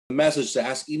message to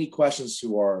ask any questions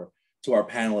to our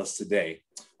panelists today.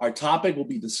 Our topic will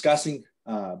be discussing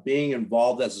being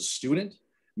involved as a student.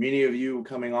 Many of you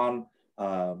coming on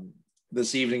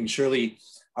this evening surely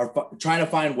are trying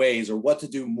to find ways or what to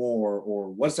do more or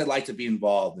what's it like to be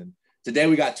involved. And today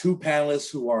we got two panelists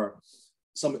who are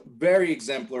some very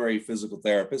exemplary physical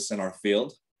therapists in our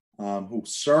field who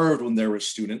served when they were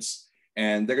students.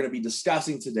 And they're going to be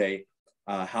discussing today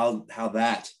how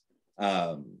that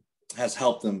has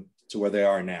helped them to where they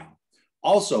are now.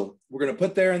 Also, we're going to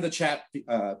put there in the chat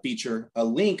feature a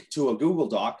link to a Google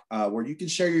Doc where you can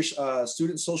share your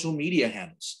student social media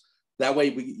handles. That way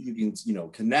you can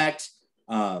connect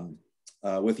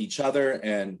with each other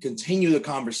and continue the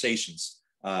conversations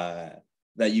that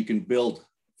you can build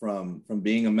from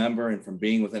being a member and from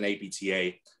being within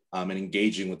APTA and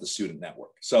engaging with the student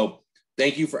network. So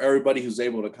thank you for everybody who's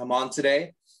able to come on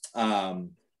today.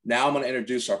 Now I'm going to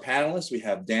introduce our panelists. We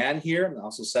have Dan here and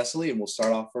also Cecily, and we'll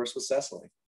start off first with Cecily.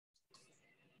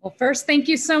 Well, first, thank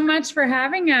you so much for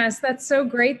having us. That's so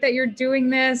great that you're doing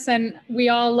this, and we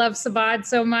all love Sabad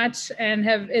so much, and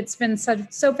it's been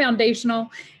so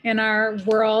foundational in our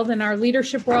world, in our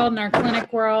leadership world, in our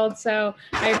clinic world. So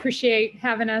I appreciate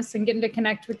having us and getting to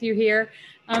connect with you here.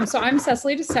 So I'm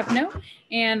Cecily DeStefano,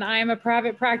 and I am a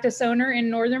private practice owner in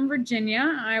Northern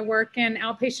Virginia. I work in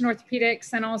outpatient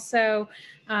orthopedics, and also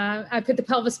I put the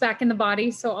pelvis back in the body,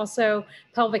 so also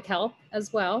pelvic health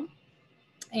as well.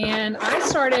 And I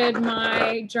started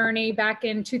my journey back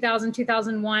in 2000,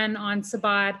 2001 on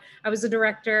Sabad. I was a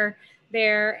director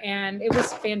there, and it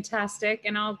was fantastic.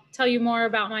 And I'll tell you more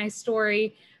about my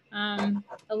story a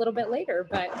little bit later,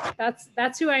 but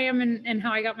that's who I am and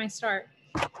how I got my start.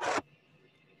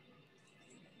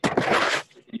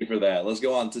 Thank you for that. Let's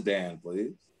go on to Dan,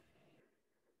 please.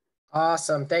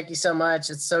 Awesome. Thank you so much.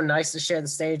 It's so nice to share the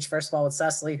stage, first of all, with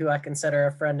Cecily, who I consider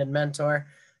a friend and mentor,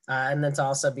 and then to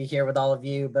also be here with all of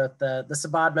you, both the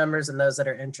Sabad members and those that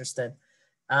are interested.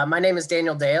 My name is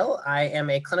Daniel Dale. I am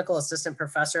a clinical assistant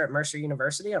professor at Mercer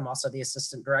University. I'm also the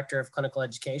assistant director of clinical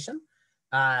education.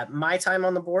 My time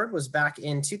on the board was back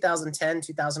in 2010,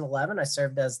 2011. I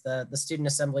served as the student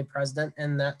assembly president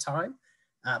in that time.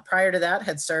 Prior to that,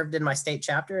 had served in my state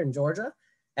chapter in Georgia.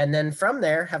 And then from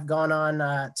there have gone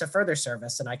on to further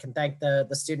service. And I can thank the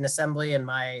student assembly and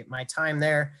my time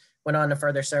there, went on to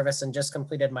further service and just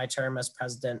completed my term as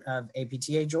president of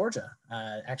APTA Georgia,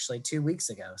 actually 2 weeks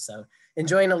ago. So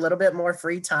enjoying a little bit more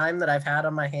free time that I've had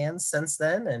on my hands since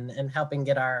then and helping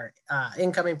get our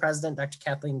incoming president, Dr.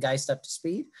 Kathleen Geist, up to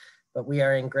speed. But we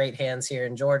are in great hands here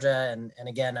in Georgia. And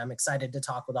again, I'm excited to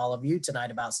talk with all of you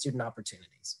tonight about student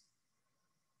opportunities.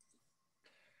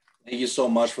 Thank you so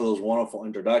much for those wonderful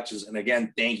introductions. And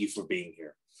again, thank you for being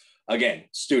here. Again,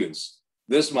 students,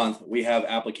 this month we have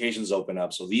applications open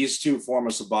up. So these two former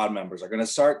Sabad members are going to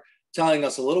start telling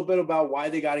us a little bit about why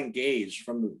they got engaged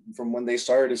from when they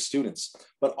started as students.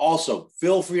 But also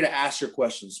feel free to ask your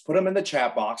questions, put them in the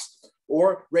chat box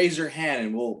or raise your hand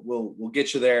and we'll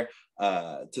get you there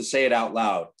to say it out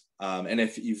loud. And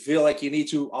if you feel like you need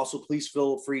to, also please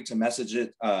feel free to message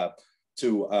it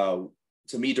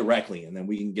to me directly, and then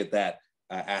we can get that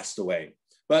asked away.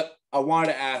 But I wanted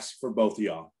to ask for both of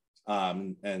y'all.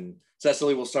 And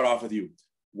Cecily, we'll start off with you.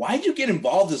 Why did you get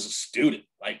involved as a student?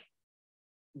 Like,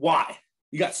 why?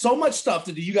 You got so much stuff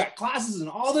to do. You got classes and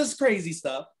all this crazy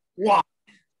stuff. Why?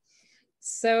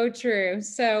 So true.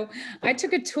 So I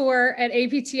took a tour at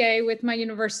APTA with my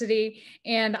university,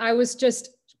 and I was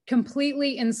just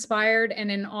completely inspired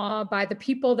and in awe by the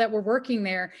people that were working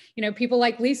there. You know, people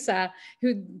like Lisa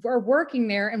who are working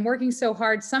there and working so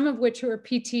hard, some of which were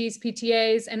PTs,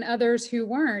 PTAs, and others who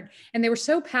weren't. And they were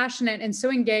so passionate and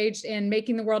so engaged in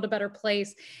making the world a better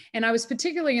place. And I was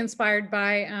particularly inspired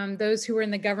by those who were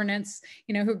in the governance,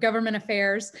 you know, who government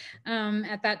affairs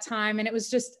at that time. And it was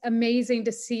just amazing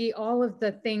to see all of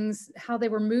the things, how they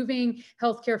were moving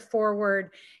healthcare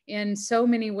forward in so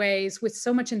many ways with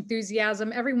so much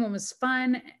enthusiasm. Everyone was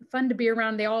fun to be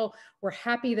around. They all were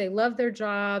happy. They loved their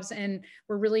jobs and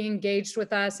were really engaged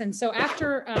with us. And so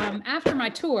after my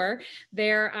tour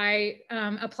there, I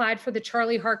applied for the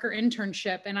Charlie Harker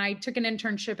internship, and I took an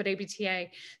internship at APTA.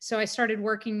 So I started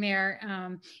working there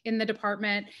in the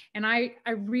department, and I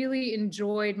really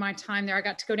enjoyed my time there. I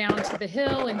got to go down to the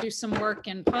Hill and do some work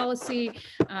in policy,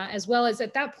 as well as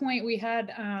at that point we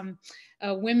had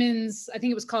a women's, I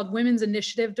think it was called Women's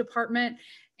Initiative Department.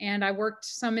 And I worked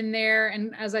some in there,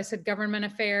 and as I said, government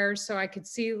affairs, so I could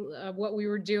see what we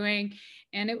were doing.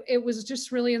 And it was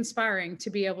just really inspiring to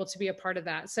be able to be a part of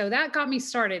that. So that got me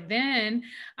started. Then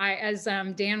as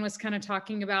Dan was kind of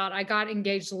talking about, I got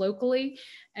engaged locally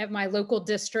at my local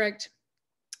district.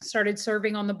 started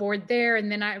serving on the board there.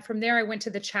 And then from there, I went to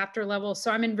the chapter level.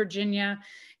 So I'm in Virginia,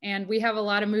 and we have a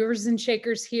lot of movers and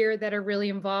shakers here that are really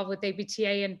involved with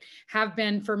APTA and have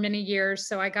been for many years.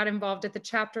 So I got involved at the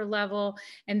chapter level.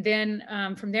 And then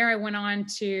from there, I went on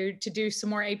to do some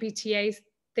more APTA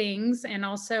things, and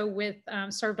also with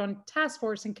served on task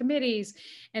force and committees.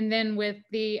 And then with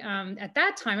the, at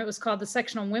that time, it was called the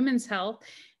Section on Women's Health.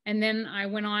 And then I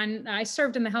went on, I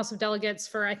served in the House of Delegates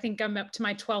for, I think I'm up to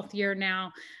my 12th year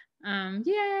now.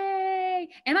 Yay.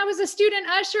 And I was a student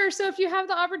usher. So if you have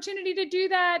the opportunity to do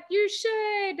that, you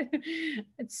should.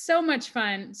 It's so much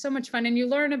fun, so much fun. And you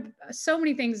learn so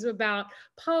many things about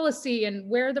policy and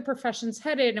where the profession's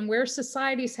headed and where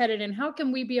society's headed and how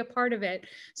can we be a part of it.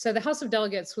 So the House of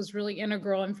Delegates was really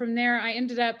integral. And from there, I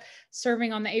ended up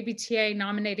serving on the APTA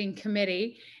nominating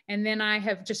committee. And then I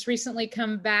have just recently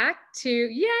come back to,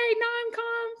 yay,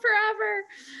 NomCom forever.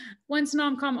 Once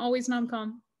NomCom, always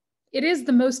NomCom. It is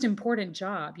the most important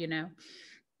job, you know.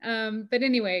 But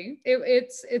anyway,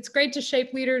 it's great to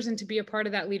shape leaders and to be a part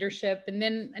of that leadership. And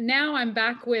then now I'm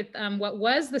back with what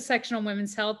was the Section on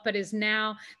Women's Health, but is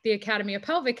now the Academy of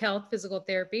Pelvic Health Physical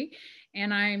Therapy.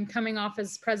 And I'm coming off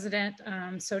as president.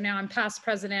 So now I'm past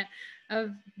president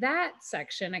of that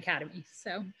section academy.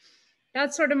 So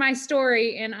that's sort of my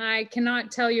story. And I cannot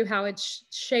tell you how it's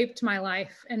shaped my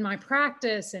life and my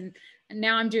practice. And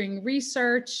now I'm doing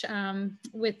research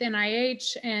with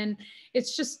NIH, and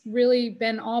it's just really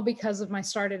been all because of my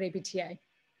start at APTA.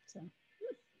 So,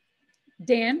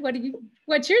 Dan,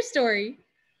 what's your story?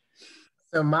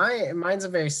 So mine's a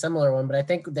very similar one, but I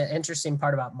think the interesting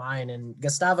part about mine, and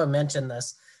Gustavo mentioned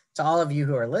this to all of you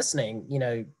who are listening, you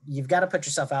know, you've got to put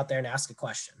yourself out there and ask a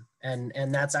question. And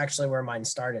that's actually where mine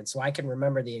started. So I can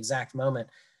remember the exact moment.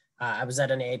 I was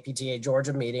at an APTA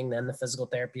Georgia meeting, then the Physical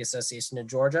Therapy Association of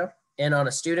Georgia, and on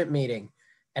a student meeting.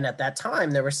 And at that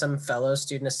time, there were some fellow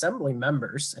student assembly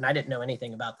members, and I didn't know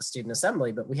anything about the student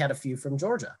assembly, but we had a few from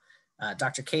Georgia.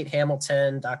 Dr. Kate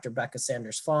Hamilton, Dr. Becca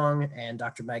Sanders-Fong, and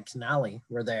Dr. Meg Canali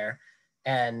were there.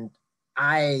 And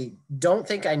I don't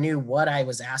think I knew what I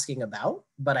was asking about,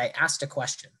 but I asked a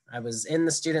question. I was in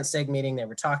the student SIG meeting, they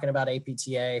were talking about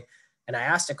APTA, and I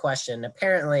asked a question.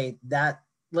 Apparently that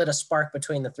lit a spark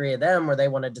between the three of them where they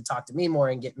wanted to talk to me more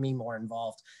and get me more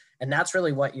involved. And that's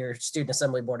really what your student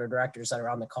assembly board of directors that are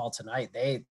on the call tonight,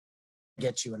 they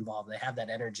get you involved. They have that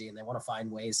energy and they want to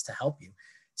find ways to help you.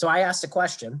 So I asked a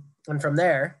question, and from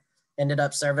there ended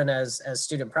up serving as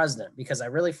student president, because I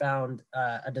really found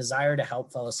a desire to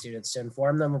help fellow students, to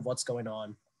inform them of what's going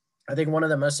on. I think one of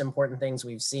the most important things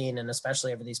we've seen, and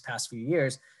especially over these past few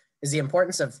years, is the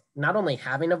importance of not only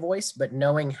having a voice, but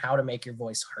knowing how to make your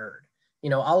voice heard. You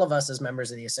know, all of us as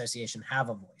members of the association have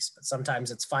a voice, but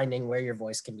sometimes it's finding where your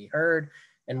voice can be heard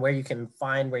and where you can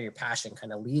find where your passion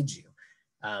kind of leads you.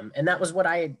 And that was what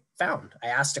I found. I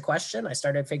asked a question. I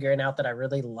started figuring out that I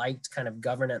really liked kind of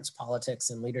governance, politics,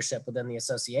 and leadership within the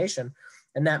association.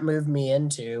 And that moved me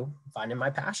into finding my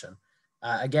passion.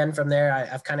 Again, from there,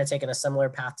 I've kind of taken a similar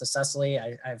path to Cecily.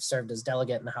 I've served as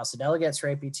delegate in the House of Delegates for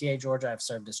APTA Georgia. I've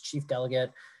served as chief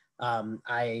delegate.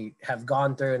 I have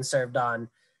gone through and served on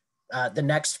the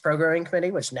NEXT programming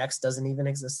committee, which NEXT doesn't even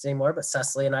exist anymore, but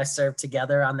Cecily and I served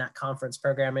together on that conference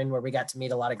programming where we got to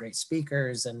meet a lot of great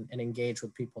speakers and engage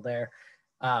with people there.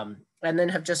 And then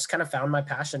have just kind of found my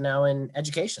passion now in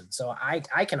education. So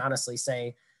I can honestly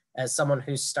say, as someone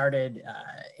who started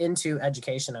into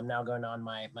education, I'm now going on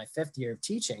my 5th year of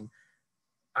teaching.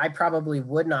 I probably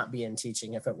would not be in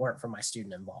teaching if it weren't for my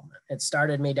student involvement. It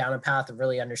started me down a path of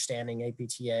really understanding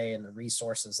APTA and the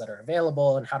resources that are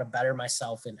available and how to better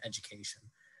myself in education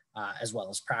as well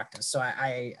as practice. So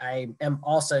I am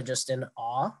also just in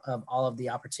awe of all of the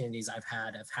opportunities I've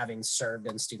had of having served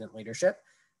in student leadership,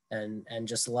 and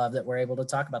just love that we're able to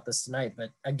talk about this tonight. But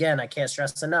again, I can't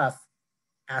stress enough,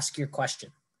 ask your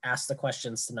question. Ask the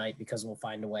questions tonight, because we'll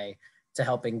find a way to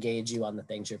help engage you on the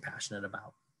things you're passionate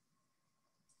about.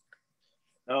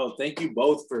 Oh, thank you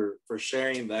both for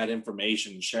sharing that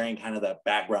information, sharing kind of that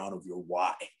background of your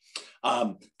why,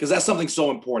 because that's something so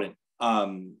important.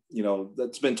 You know,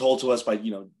 that's been told to us by,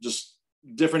 you know, just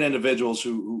different individuals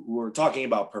who are talking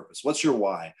about purpose. What's your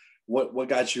why? What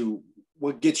got you?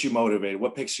 What gets you motivated?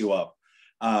 What picks you up?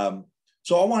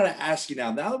 So I want to ask you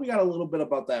now that we got a little bit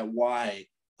about that why,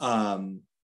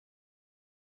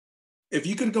 if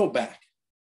you could go back,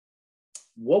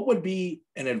 what would be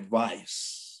an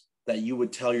advice that you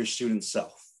would tell your student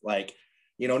self? Like,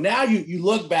 you know, now you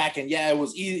look back and yeah, it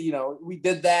was easy, you know, we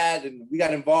did that and we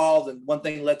got involved and one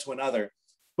thing led to another.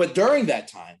 But during that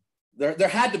time, there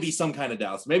had to be some kind of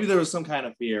doubts. Maybe there was some kind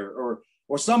of fear, or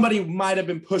somebody might have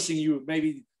been pushing you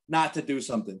maybe not to do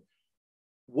something.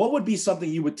 what would be something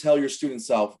you would tell your student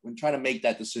self when trying to make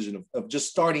that decision of just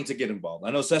starting to get involved?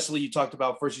 I know, Cecily, you talked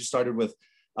about first you started with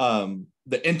the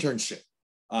internship.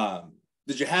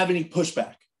 Did you have any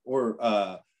pushback,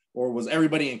 or was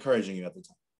everybody encouraging you at the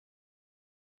time?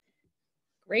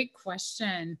 Great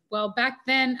question. Well, back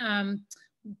then,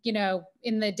 you know,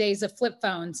 in the days of flip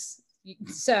phones,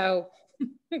 so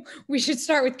we should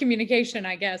start with communication,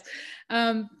 I guess.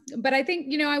 But I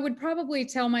think, you know, I would probably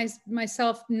tell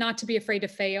myself not to be afraid to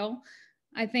fail.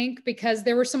 I think because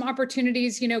there were some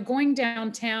opportunities, you know, going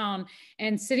downtown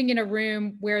and sitting in a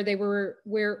room where the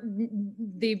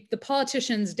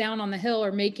politicians down on the hill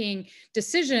are making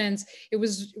decisions. It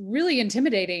was really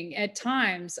intimidating at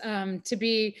times, to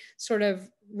be sort of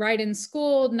right in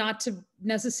school, not to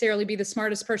necessarily be the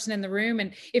smartest person in the room.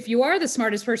 And if you are the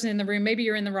smartest person in the room, maybe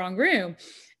you're in the wrong room.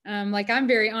 Like, I'm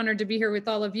very honored to be here with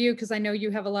all of you, because I know you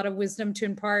have a lot of wisdom to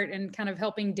impart, and kind of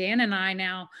helping Dan and I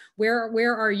now. Where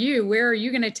are you? Where are you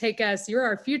going to take us? You're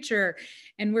our future.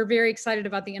 And we're very excited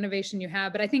about the innovation you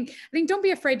have. But I think don't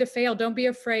be afraid to fail. Don't be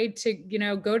afraid to, you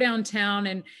know, go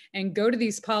downtown and go to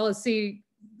these policy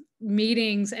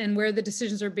meetings and where the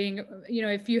decisions are being, you know,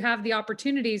 if you have the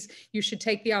opportunities, you should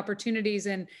take the opportunities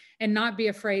and not be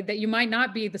afraid that you might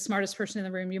not be the smartest person in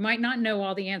the room. You might not know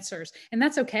all the answers, and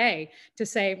that's okay to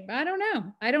say, I don't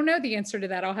know the answer to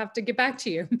that. I'll have to get back to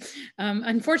you.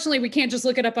 Unfortunately, we can't just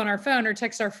look it up on our phone or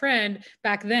text our friend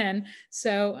back then.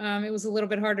 So it was a little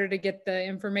bit harder to get the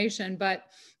information, but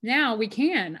now we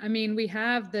can. I mean, we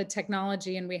have the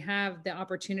technology and we have the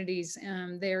opportunities,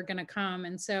 they're going to come.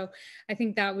 And so I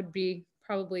think that would be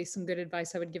probably some good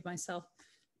advice I would give myself.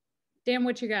 Dan,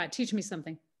 what you got? Teach me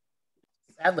something.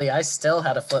 Sadly, I still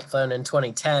had a flip phone in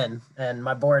 2010, and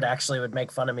my board actually would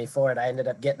make fun of me for it. I ended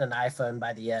up getting an iPhone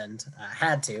by the end. I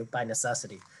had to, by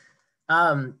necessity.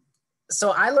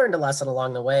 So I learned a lesson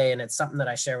along the way, and it's something that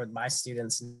I share with my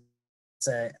students.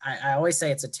 I always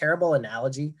say it's a terrible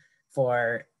analogy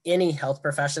for any health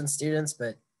profession students,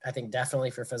 but I think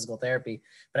definitely for physical therapy.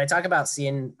 But I talk about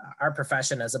seeing our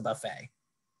profession as a buffet.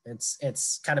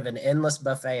 It's kind of an endless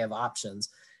buffet of options.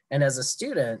 And as a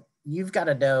student, you've got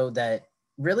to know that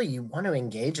really you want to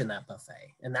engage in that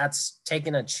buffet. And that's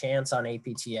taking a chance on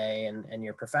APTA and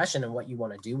your profession and what you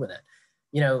want to do with it.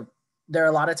 You know, there are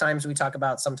a lot of times we talk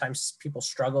about sometimes people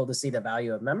struggle to see the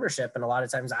value of membership. And a lot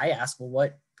of times I ask, well,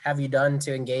 what have you done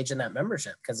to engage in that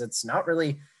membership? Because it's not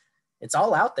really, it's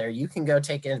all out there. You can go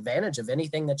take advantage of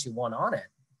anything that you want on it.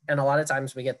 And a lot of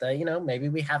times we get the, you know, maybe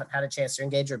we haven't had a chance to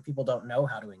engage or people don't know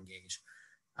how to engage.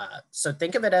 So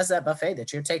think of it as that buffet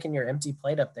that you're taking your empty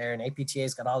plate up there, and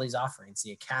APTA's got all these offerings,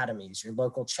 the academies, your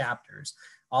local chapters,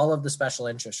 all of the special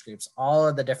interest groups, all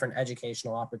of the different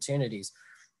educational opportunities.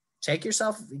 Give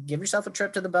yourself a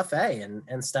trip to the buffet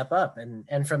and step up.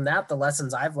 And from that, the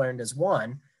lessons I've learned is,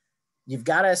 one, you've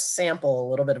got to sample a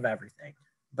little bit of everything.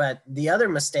 But the other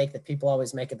mistake that people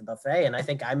always make at the buffet, and I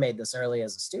think I made this early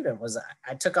as a student, was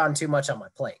I took on too much on my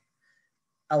plate.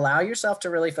 Allow yourself to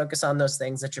really focus on those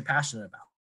things that you're passionate about.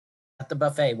 At the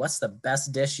buffet, what's the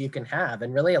best dish you can have,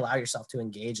 and really allow yourself to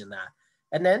engage in that,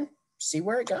 and then see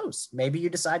where it goes. Maybe you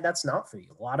decide that's not for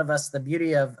you. A lot of us, the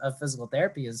beauty of physical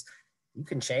therapy is you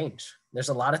can change. There's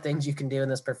a lot of things you can do in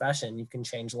this profession. You can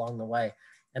change along the way.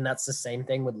 And that's the same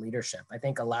thing with leadership. I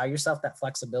think allow yourself that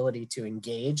flexibility to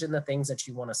engage in the things that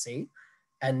you want to see,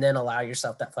 and then allow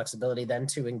yourself that flexibility then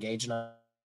to engage in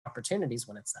opportunities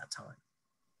when it's that time.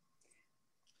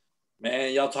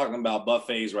 Man, y'all talking about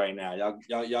buffets right now.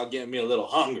 Y'all getting me a little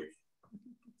hungry.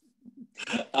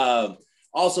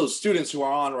 Also, students who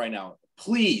are on right now,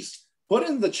 please put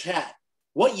in the chat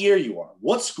what year you are,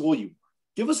 what school you are.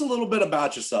 Give us a little bit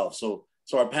about yourself, so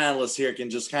our panelists here can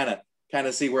just kind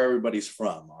of see where everybody's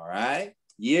from. All right,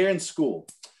 year in school.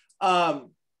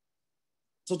 So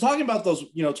talking about those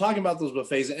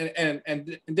buffets,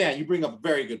 and Dan, you bring up a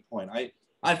very good point.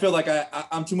 I feel like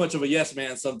I'm too much of a yes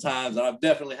man sometimes, and I've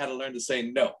definitely had to learn to say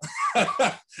no,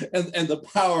 and the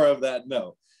power of that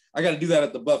no. I got to do that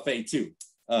at the buffet too,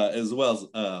 as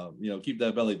well as keep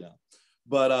that belly down.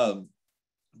 But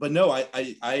no,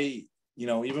 I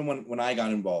even when I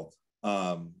got involved,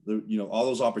 all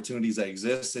those opportunities that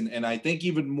exist, and I think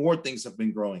even more things have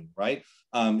been growing, right?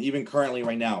 Even currently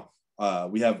right now,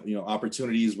 we have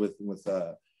opportunities with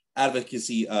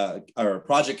advocacy or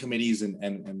project committees, and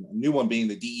a new one being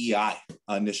the DEI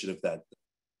initiative that's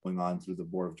going on through the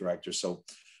board of directors. So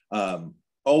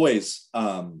always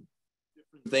different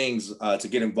things to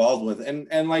get involved with.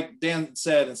 And like Dan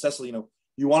said, and Cecily,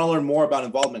 you want to learn more about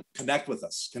involvement, connect with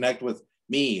us, connect with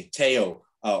me, Teo,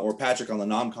 or Patrick on the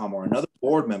NOMCOM, or another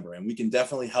board member, and we can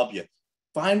definitely help you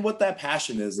find what that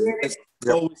passion is. And as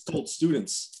I always told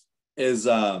students is,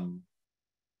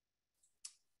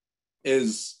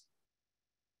 is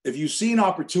if you see an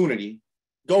opportunity,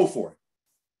 go for it.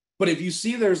 But if you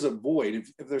see there's a void,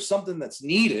 if there's something that's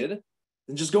needed,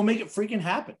 then just go make it freaking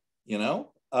happen, you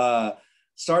know?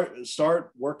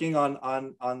 Start working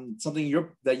on something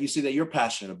that you see that you're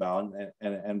passionate about,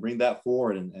 and bring that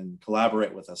forward, and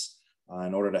collaborate with us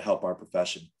in order to help our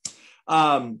profession.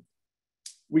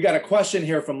 We got a question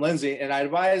here from Lindsay, and I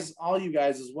advise all you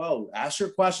guys as well, ask your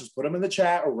questions, put them in the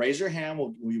chat or raise your hand.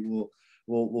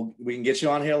 We can get you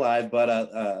on here live.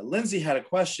 But Lindsay had a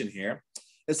question here.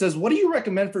 It says, what do you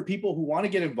recommend for people who want to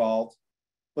get involved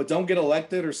but don't get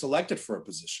elected or selected for a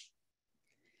position?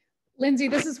 Lindsay,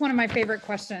 this is one of my favorite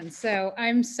questions. So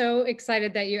I'm so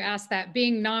excited that you asked that.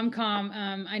 Being non-com,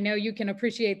 I know you can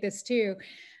appreciate this too.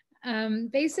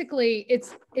 Basically,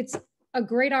 it's a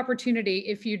great opportunity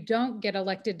if you don't get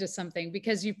elected to something,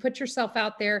 because you put yourself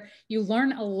out there, you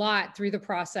learn a lot through the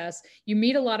process, you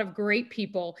meet a lot of great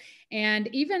people. And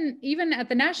even at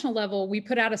the national level, we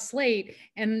put out a slate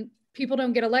and people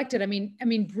don't get elected. I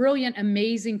mean, brilliant,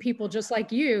 amazing people just like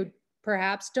you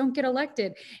perhaps don't get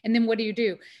elected. And then what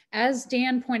do? As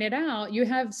Dan pointed out, you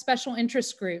have special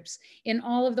interest groups in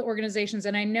all of the organizations.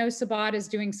 And I know Sabad is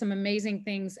doing some amazing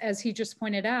things, as he just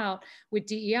pointed out with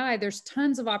DEI. There's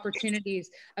tons of opportunities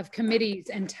of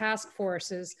committees and task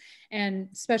forces and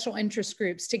special interest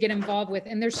groups to get involved with.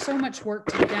 And there's so much work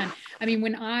to be done. I mean,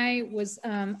 when I was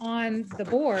on the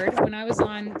board, when I was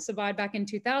on Sabad back in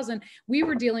 2000, we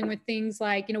were dealing with things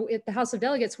like, at the House of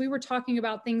Delegates, we were talking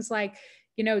about things like,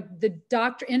 the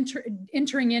doctor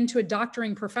entering into a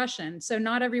doctoring profession. So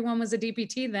not everyone was a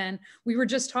DPT then. We were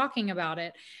just talking about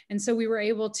it. And so we were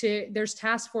able to, there's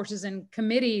task forces and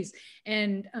committees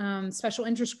and special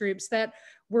interest groups that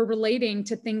were relating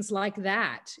to things like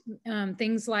that,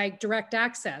 things like direct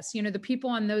access. The people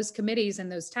on those committees and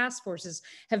those task forces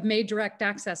have made direct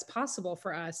access possible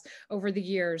for us over the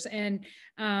years. And,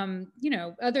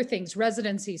 other things,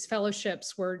 residencies,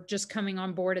 fellowships were just coming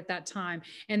on board at that time.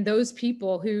 And those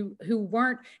people who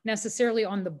weren't necessarily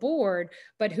on the board,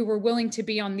 but who were willing to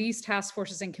be on these task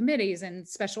forces and committees and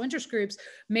special interest groups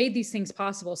made these things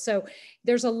possible. So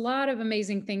there's a lot of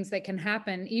amazing things that can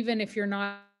happen, even if you're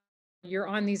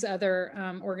on these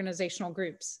other organizational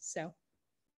groups. So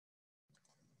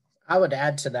I would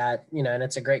add to that, and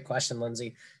it's a great question,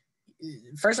 Lindsay.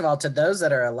 First of all, to those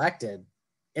that are elected,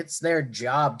 it's their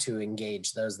job to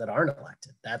engage those that aren't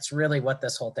elected. That's really what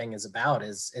this whole thing is about,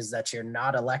 is that you're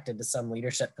not elected to some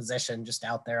leadership position just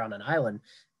out there on an island.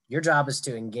 Your job is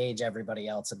to engage everybody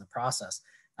else in the process.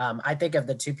 I think of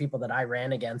the two people that I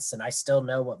ran against, and I still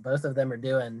know what both of them are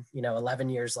doing, 11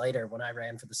 years later when I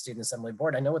ran for the Student Assembly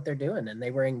Board. I know what they're doing, and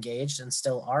they were engaged and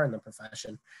still are in the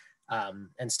profession,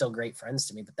 and still great friends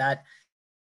to me. But that,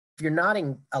 if you're not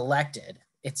elected,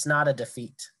 it's not a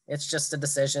defeat. It's just a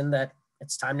decision that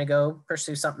it's time to go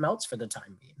pursue something else for the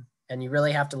time being. And you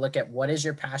really have to look at, what is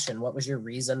your passion? What was your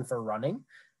reason for running?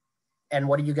 And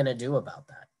what are you going to do about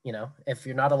that? If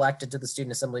you're not elected to the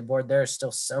Student Assembly Board, there are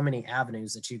still so many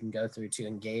avenues that you can go through to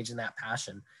engage in that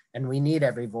passion. And we need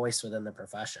every voice within the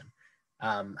profession.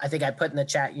 I think I put in the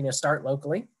chat, start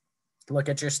locally. Look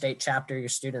at your state chapter, your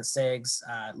student SIGs,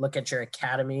 look at your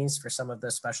academies for some of the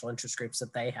special interest groups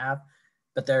that they have.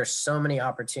 But there are so many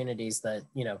opportunities that,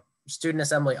 Student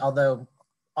Assembly, although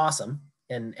awesome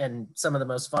and some of the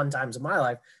most fun times of my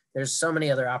life, there's so many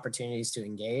other opportunities to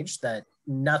engage that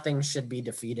nothing should be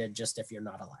defeated just if you're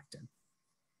not elected.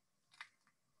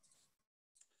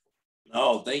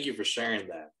 Oh, thank you for sharing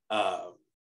that.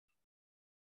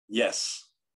 Yes,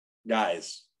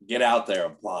 guys, get out there,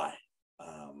 apply.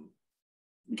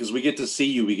 Because we get to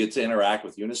see you, we get to interact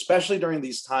with you. And especially during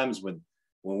these times when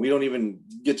we don't even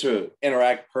get to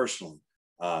interact personally.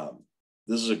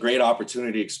 This is a great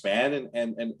opportunity to expand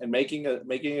and making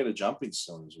it a jumping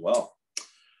stone as well.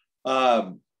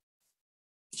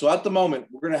 So at the moment,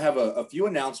 we're going to have a few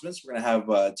announcements. We're going to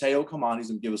have Teo come on. He's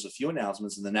going to give us a few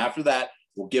announcements. And then after that,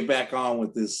 we'll get back on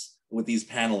with these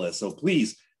panelists. So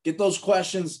please get those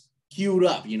questions queued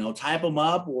up, type them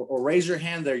up or raise your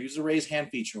hand there. Use the raise hand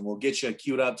feature and we'll get you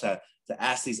queued up to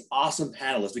ask these awesome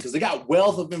panelists, because they got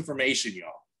wealth of information,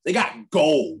 y'all. They got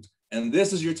gold. And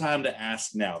this is your time to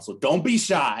ask now. So don't be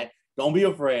shy. Don't be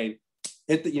afraid.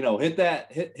 Hit that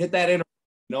enter. You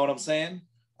know what I'm saying?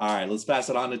 All right, let's pass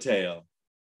it on to Teo.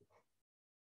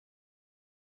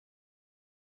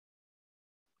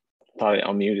 Thought I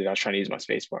unmuted. I was trying to use my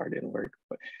space bar. It didn't work.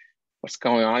 But what's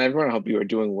going on, everyone? I hope you are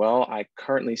doing well. I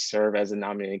currently serve as the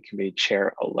nominating committee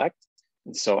chair-elect.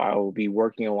 And so I will be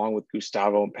working along with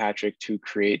Gustavo and Patrick to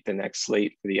create the next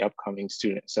slate for the upcoming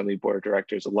Student Assembly Board of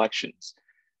Directors elections.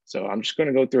 So I'm just going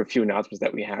to go through a few announcements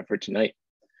that we have for tonight.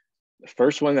 The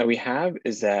first one that we have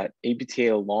is that APTA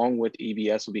along with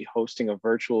EBS will be hosting a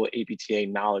virtual APTA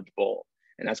Knowledge Bowl,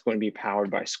 and that's going to be powered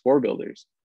by Score Builders.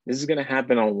 This is going to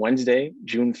happen on Wednesday,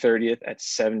 June 30th at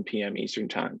 7 p.m. Eastern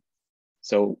Time.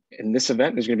 So in this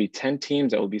event, there's going to be 10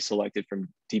 teams that will be selected from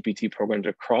DPT programs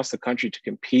across the country to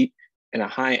compete in a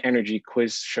high energy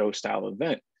quiz show style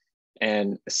event.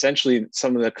 And essentially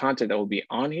some of the content that will be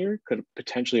on here could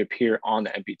potentially appear on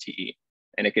the MPTE,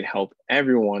 and it could help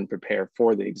everyone prepare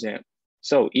for the exam.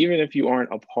 So even if you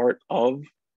aren't a part of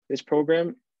this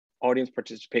program, audience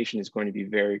participation is going to be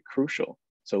very crucial.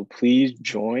 So please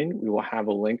join. We will have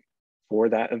a link for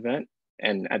that event.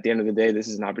 And at the end of the day, this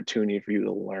is an opportunity for you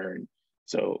to learn.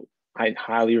 So I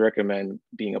highly recommend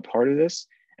being a part of this.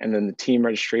 And then the team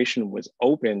registration was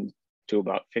opened to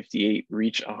about 58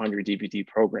 Reach 100 DPT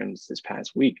programs this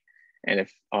past week. And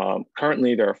if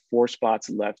currently there are 4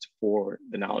 spots left for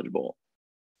the Knowledge Bowl.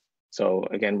 So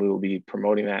again, we will be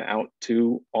promoting that out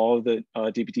to all of the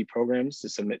DPT programs to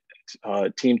submit a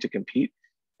team to compete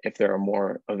if there are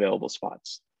more available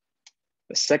spots.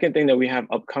 The second thing that we have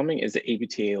upcoming is the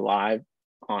APTA Live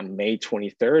on May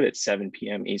 23rd at 7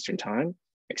 p.m. Eastern Time,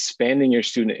 expanding your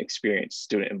student experience,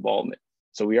 student involvement.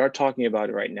 So we are talking about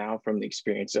it right now from the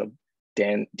experience of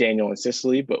Daniel and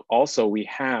Cicely, but also we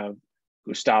have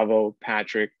Gustavo,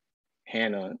 Patrick,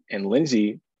 Hannah, and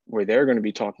Lindsay, where they're going to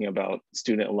be talking about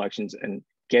student elections and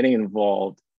getting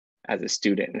involved as a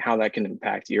student and how that can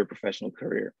impact your professional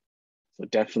career. So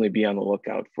definitely be on the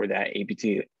lookout for that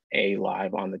APTA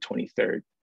Live on the 23rd.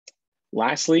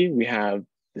 Lastly, we have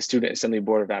the Student Assembly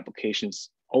Board of Applications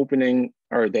opening,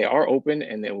 or they are open,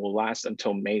 and they will last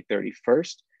until May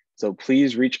 31st. So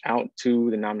please reach out to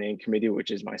the nominating committee,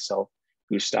 which is myself,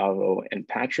 Gustavo, and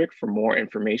Patrick, for more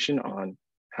information on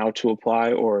how to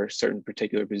apply or certain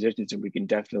particular positions, and we can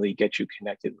definitely get you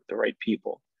connected with the right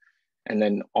people. And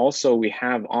then also we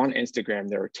have on Instagram,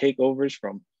 there are takeovers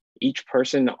from each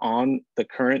person on the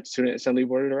current Student Assembly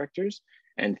Board of Directors.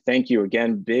 And thank you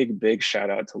again, big shout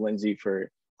out to Lindsay for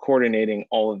coordinating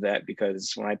all of that,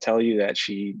 because when I tell you that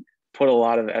she put a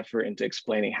lot of effort into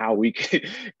explaining how we could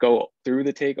go through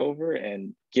the takeover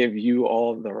and give you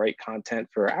all the right content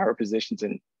for our positions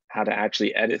and how to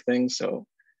actually edit things. So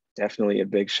definitely a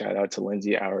big shout out to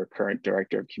Lindsay, our current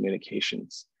Director of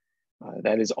Communications.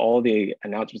 That is all the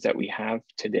announcements that we have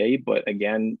today. But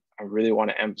again, I really want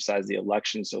to emphasize the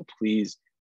election. So please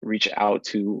reach out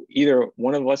to either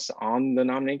one of us on the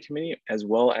nominating committee, as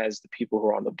well as the people who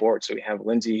are on the board. So we have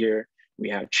Lindsay here, we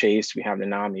have Chase, we have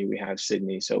Nanami, we have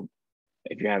Sydney. So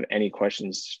if you have any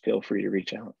questions, feel free to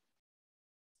reach out.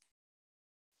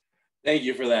 Thank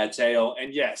you for that, Teo.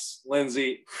 And yes,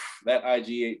 Lindsay, that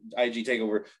IG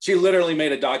takeover, she literally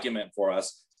made a document for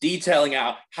us detailing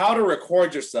out how to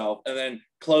record yourself and then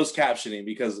closed captioning,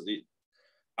 because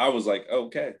I was like,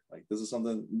 okay, like this is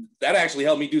something that actually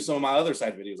helped me do some of my other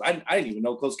side videos. I didn't even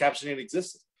know closed captioning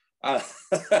existed.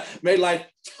 Made life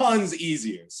tons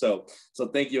easier. So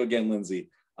thank you again, Lindsay.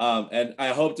 And I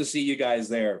hope to see you guys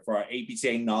there for our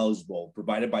APTA Knowledge Bowl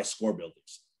provided by Score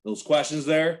Builders. Those questions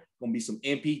there, gonna be some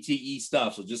MPTE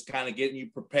stuff. So just kind of getting you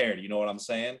prepared. You know what I'm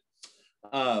saying?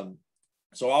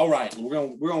 So all right, we're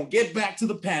gonna get back to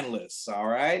the panelists. All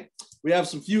right, we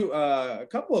have a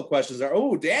couple of questions there.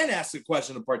 Oh, Dan asked a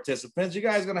question to participants. You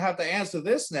guys are gonna have to answer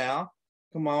this now.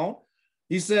 Come on.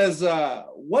 He says,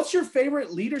 "What's your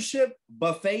favorite leadership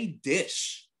buffet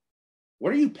dish?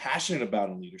 What are you passionate about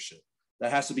in leadership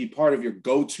that has to be part of your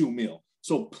go-to meal?"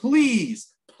 So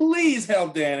please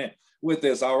help Dan with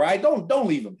this. All right, don't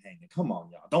leave him hanging. Come on,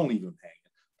 y'all, don't leave him hanging.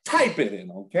 Type it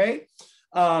in, okay?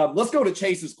 Let's go to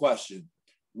Chase's question.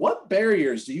 What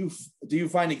barriers do you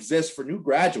find exist for new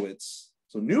graduates?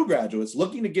 So new graduates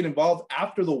looking to get involved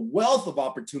after the wealth of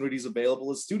opportunities available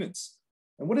as students.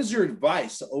 And what is your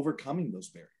advice to overcoming those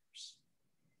barriers?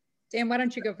 Dan, why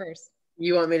don't you go first?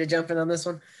 You want me to jump in on this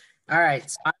one? All right,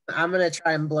 so I'm going to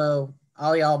try and blow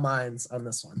all y'all minds on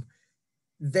this one.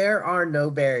 There are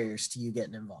no barriers to you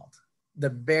getting involved. The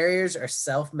barriers are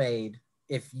self-made.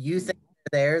 If you think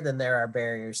they're there, then there are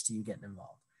barriers to you getting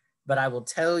involved. But I will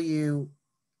tell you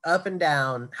up and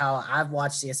down how I've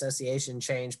watched the association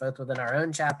change both within our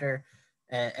own chapter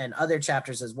and other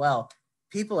chapters as well.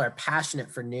 People are passionate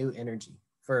for new energy,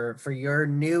 for your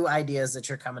new ideas that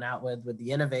you're coming out with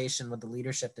the innovation, with the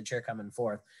leadership that you're coming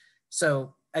forth.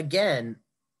 So again,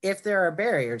 if there are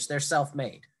barriers, they're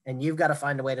self-made, and you've got to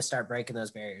find a way to start breaking those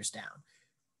barriers down.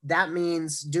 That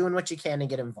means doing what you can to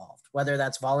get involved, whether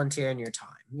that's volunteering your time.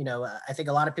 You know, I think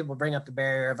a lot of people bring up the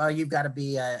barrier of, oh, you've got to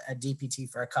be a DPT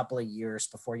for a couple of years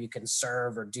before you can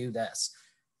serve or do this.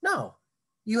 No,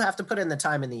 You have to put in the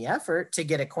time and the effort to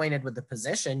get acquainted with the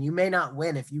position. You may not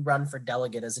win if you run for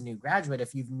delegate as a new graduate,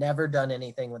 if you've never done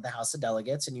anything with the House of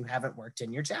Delegates and you haven't worked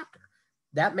in your chapter.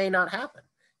 That may not happen.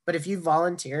 But if you've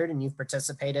volunteered and you've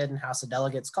participated in House of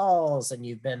Delegates calls and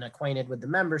you've been acquainted with the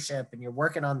membership and you're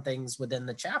working on things within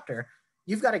the chapter,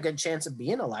 you've got a good chance of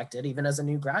being elected even as a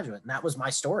new graduate. And that was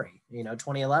my story.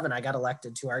 2011, I got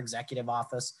elected to our executive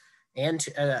office and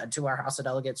to our House of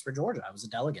Delegates for Georgia. I was a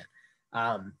delegate.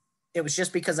 It was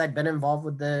just because I'd been involved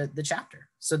with the chapter.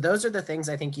 So those are the things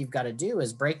I think you've got to do,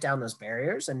 is break down those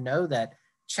barriers and know that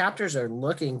chapters are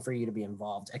looking for you to be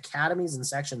involved. Academies and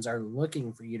sections are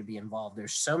looking for you to be involved.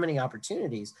 There's so many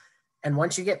opportunities. And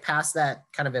once you get past that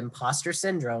kind of imposter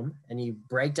syndrome and you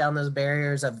break down those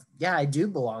barriers of, yeah, I do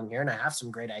belong here and I have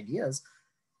some great ideas,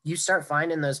 you start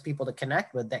finding those people to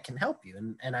connect with that can help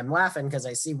you. And I'm laughing because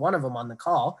I see one of them on the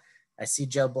call. I see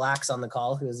Joe Black's on the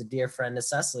call, who is a dear friend of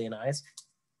Cecily and I's.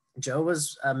 Joe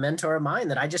was a mentor of mine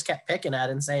that I just kept picking at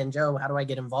and saying, Joe, how do I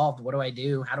get involved? What do I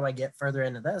do? How do I get further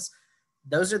into this?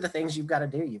 Those are the things you've got to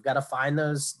do. You've got to find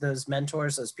those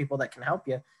mentors, those people that can help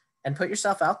you, and put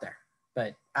yourself out there.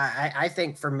 But I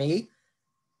think for me,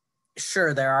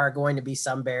 sure, there are going to be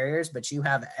some barriers, but you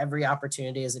have every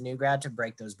opportunity as a new grad to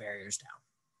break those barriers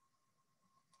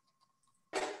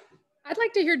down. I'd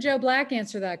like to hear Joe Black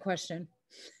answer that question.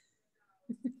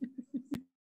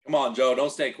 Come on, Joe,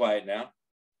 don't stay quiet now.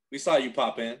 We saw you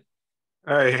pop in.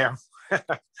 I am.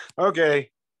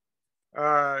 Okay.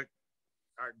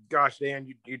 Gosh, Dan,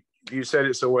 you said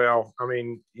it so well. I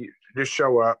mean, you just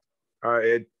show up.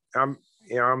 I'm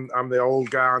the old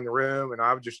guy in the room, and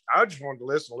I just wanted to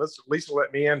listen. Lisa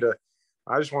let me in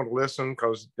I just wanted to listen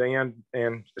because Dan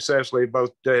and Cecily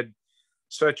both did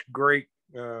such great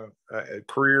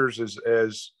careers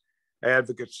as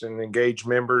advocates and engaged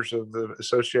members of the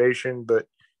association. But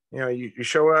you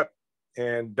show up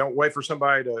and don't wait for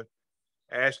somebody to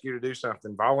ask you to do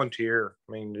something. Volunteer.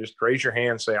 I mean, just raise your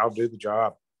hand and say, I'll do the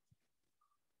job.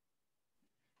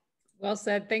 Well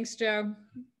said. Thanks, Joe.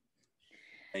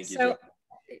 Thank you, So Joe.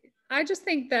 I just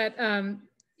think that, kind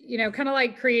of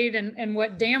like Creed and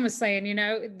what Dan was saying,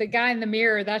 the guy in the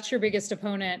mirror, that's your biggest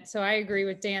opponent. So I agree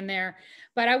with Dan there.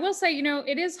 But I will say,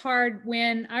 it is hard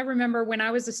I remember when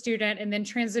I was a student and then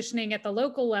transitioning at the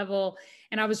local level,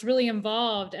 and I was really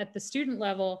involved at the student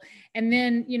level. And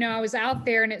then, I was out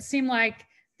there and it seemed like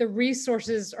the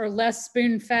resources are less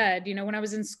spoon fed. When I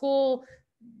was in school,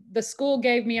 the school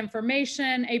gave me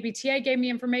information, APTA gave me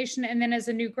information. And then as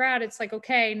a new grad, it's like,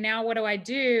 okay, now what do I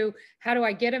do? How do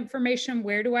I get information?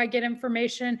 Where do I get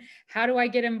information? How do I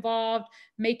get involved?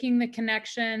 Making the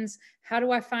connections. How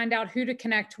do I find out who to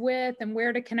connect with and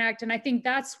where to connect? And I think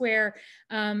that's where,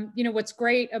 what's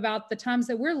great about the times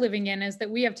that we're living in is that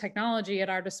we have technology at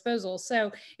our disposal.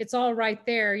 So it's all right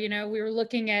there. We were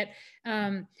looking at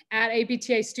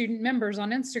APTA student members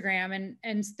on Instagram,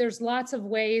 and there's lots of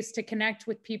ways to connect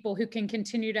with people who can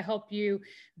continue to help you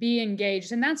be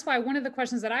engaged. And that's why one of the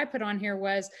questions that I put on here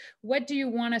was, what do you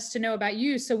want us to know about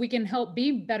you so we can help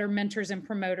be better mentors and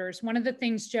promoters? One of the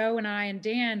things Joe and I and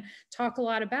Dan talk a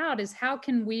lot about is how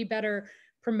can we better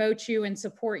promote you and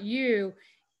support you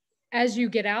as you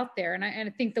get out there. And I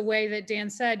think the way that Dan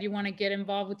said, you want to get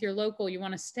involved with your local, you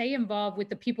want to stay involved with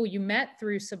the people you met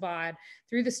through Sabad,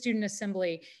 through the student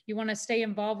assembly. You want to stay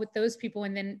involved with those people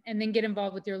and then get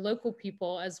involved with your local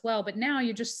people as well. But now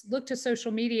you just look to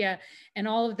social media and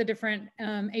all of the different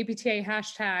APTA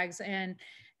hashtags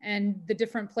and the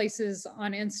different places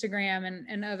on Instagram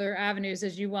and other avenues,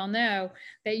 as you well know,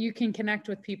 that you can connect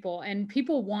with people, and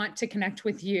people want to connect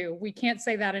with you. We can't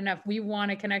say that enough. We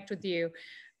want to connect with you.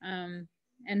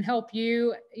 And help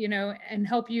you, and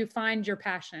help you find your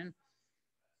passion.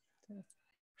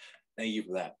 Thank you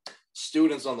for that.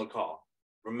 Students on the call,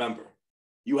 remember,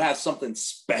 you have something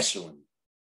special in you.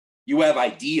 You have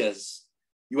ideas,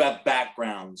 you have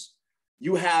backgrounds,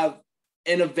 you have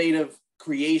innovative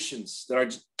creations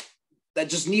that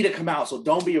just need to come out. So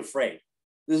don't be afraid.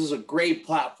 This is a great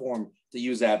platform to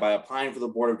use that by applying for the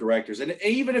board of directors. And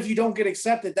even if you don't get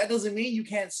accepted, that doesn't mean you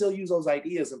can't still use those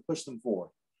ideas and push them forward.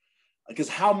 Because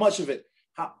how much of it,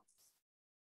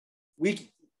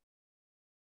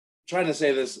 trying to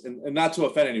say this and not to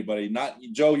offend anybody,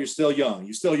 Joe, you're still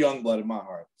young blood in my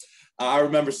heart. I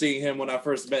remember seeing him when I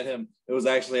first met him. It was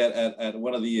actually at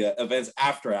one of the events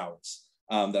after hours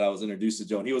that I was introduced to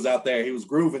Joe. And he was out there, he was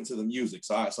grooving to the music.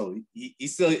 So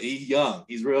he's young,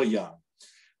 he's real young.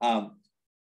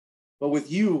 But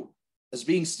with you as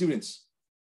being students,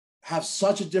 have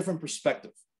such a different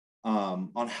perspective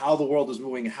on how the world is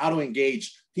moving, how to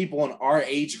engage people in our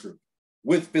age group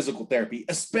with physical therapy,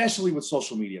 especially with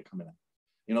social media coming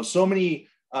up. So many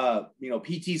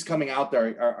PTs coming out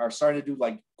there are starting to do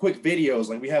like quick videos.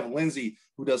 Like we have Lindsay,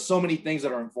 who does so many things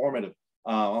that are informative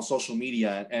on social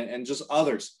media, and just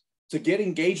others, to get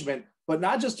engagement, but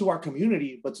not just to our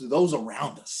community, but to those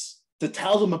around us, to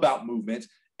tell them about movement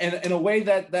and in a way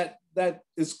that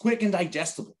is quick and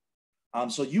digestible.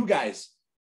 So you guys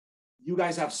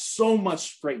have so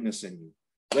much greatness in you.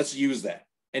 Let's use that.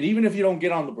 And even if you don't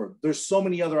get on the board, there's so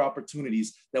many other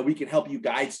opportunities that we can help you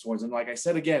guide towards. And like I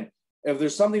said, again, if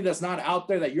there's something that's not out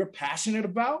there that you're passionate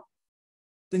about,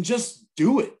 then just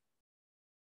do it.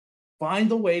 Find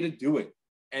the way to do it.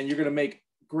 And you're going to make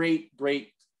great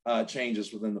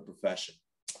changes within the profession.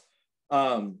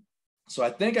 So I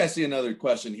think I see another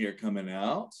question here coming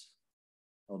out.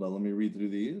 Hold on, let me read through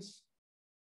these.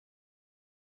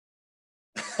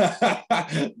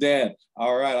 Dan,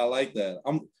 all right, I like that.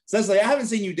 Cecily, I haven't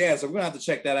seen you dance, so we're gonna have to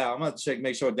check that out. I'm gonna check,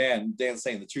 make sure Dan's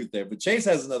saying the truth there. But Chase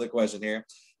has another question here.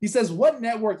 He says, what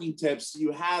networking tips do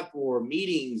you have for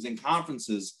meetings and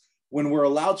conferences when we're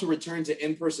allowed to return to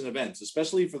in-person events,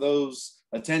 especially for those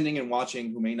attending and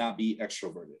watching who may not be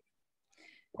extroverted?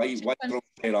 Why you don't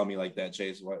say it on me like that,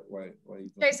 Chase? Why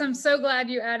Chase, I'm so glad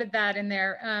you added that in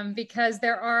there, because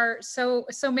there are so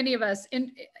many of us,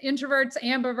 introverts,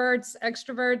 ambiverts,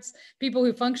 extroverts, people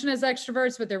who function as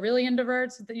extroverts, but they're really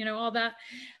introverts, all that.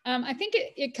 I think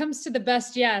it comes to the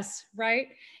best yes, right?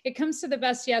 It comes to the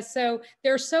best yes. So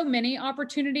there are so many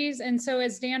opportunities. And so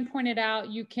as Dan pointed out,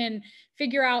 you can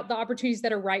figure out the opportunities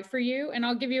that are right for you. And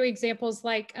I'll give you examples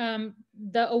like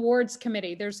the awards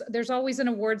committee. There's always an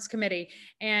awards committee.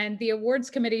 And the awards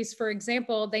committees, for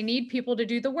example, they need people to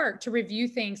do the work, to review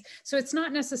things. So it's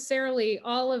not necessarily,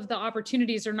 all of the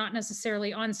opportunities are not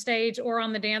necessarily on stage or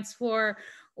on the dance floor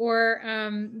or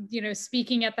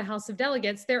speaking at the House of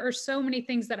Delegates. There are so many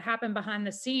things that happen behind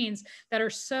the scenes that are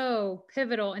so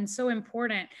pivotal and so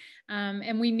important.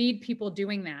 And we need people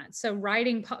doing that. So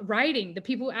writing, the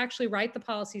people who actually write the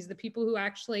policies, the people who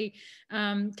actually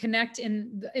connect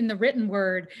in the written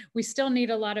word, we still need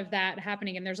a lot of that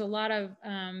happening. And there's a lot of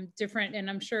different, and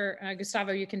I'm sure,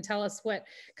 Gustavo, you can tell us what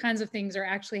kinds of things are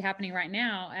actually happening right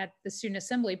now at the Student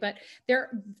Assembly. But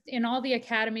there, in all the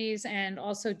academies and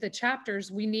also the chapters,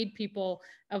 we need people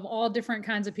of all different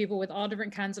kinds of people with all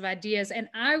different kinds of ideas. And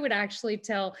I would actually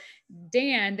tell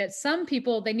Dan that some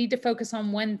people, they need to focus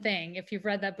on one thing. If you've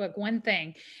read that book, one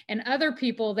thing. And other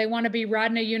people, they want to be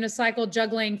riding a unicycle,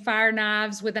 juggling fire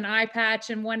knives with an eye patch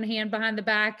and one hand behind the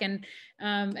back and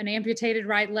an amputated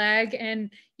right leg. And,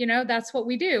 that's what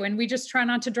we do. And we just try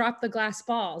not to drop the glass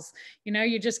balls.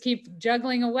 You just keep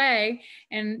juggling away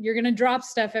and you're going to drop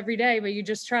stuff every day, but you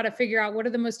just try to figure out what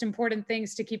are the most important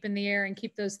things to keep in the air and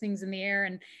keep those things in the air.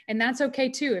 And that's okay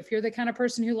too. If you're the kind of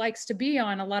person who likes to be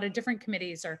on a lot of different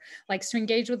committees or likes to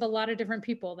engage with a lot of different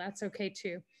people, that's okay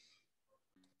too.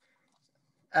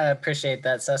 I appreciate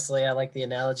that, Cecily. I like the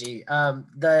analogy.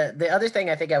 The other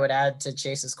thing I think I would add to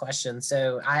Chase's question.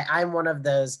 So I'm one of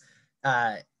those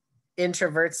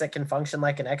introverts that can function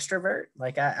like an extrovert.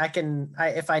 Like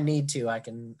if I need to, I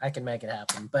can make it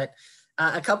happen. But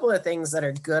a couple of things that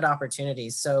are good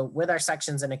opportunities. So with our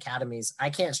sections and academies, I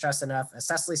can't stress enough, as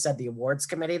Cecily said, the awards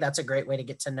committee, that's a great way to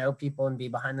get to know people and be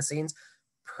behind the scenes.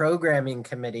 Programming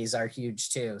committees are huge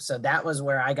too. So that was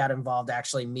where I got involved,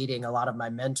 actually meeting a lot of my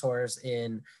mentors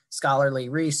in scholarly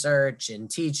research and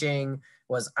teaching.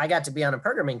 Was I got to be on a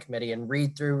programming committee and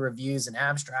read through reviews and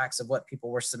abstracts of what people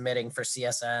were submitting for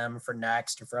CSM, for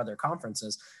Next, or for other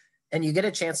conferences. And you get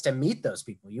a chance to meet those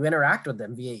people. You interact with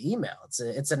them via email.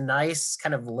 It's a nice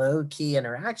kind of low key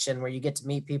interaction where you get to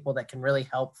meet people that can really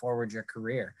help forward your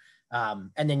career.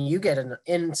 And then you get an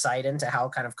insight into how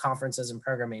kind of conferences and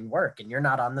programming work, and you're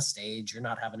not on the stage, you're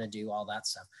not having to do all that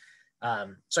stuff.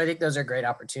 So I think those are great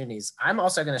opportunities. I'm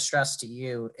also going to stress to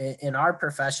you in our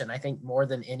profession, I think more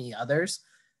than any others,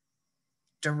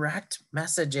 direct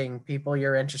messaging people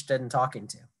you're interested in talking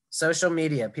to. Social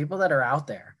media, people that are out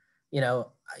there,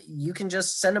 you can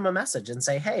just send them a message and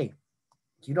say, hey,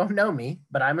 you don't know me,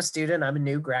 but I'm a student, I'm a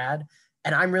new grad,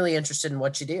 and I'm really interested in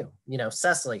what you do.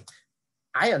 Cecily,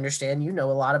 I understand you know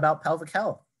a lot about pelvic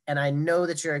health, and I know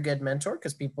that you're a good mentor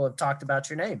because people have talked about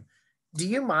your name. Do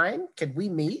you mind? Could we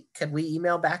meet? Could we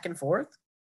email back and forth?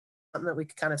 Something that we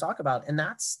could kind of talk about. And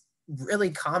that's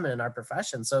really common in our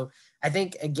profession. So I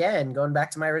think, again, going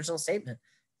back to my original statement,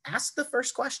 ask the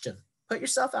first question, put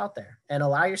yourself out there and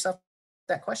allow yourself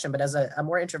that question. But as a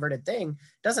more introverted thing,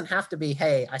 it doesn't have to be,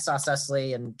 hey, I saw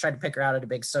Cecily and tried to pick her out at a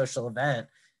big social event.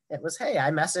 It was, hey,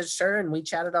 I messaged her and we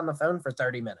chatted on the phone for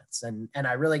 30 minutes. And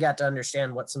I really got to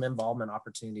understand what some involvement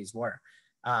opportunities were.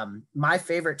 My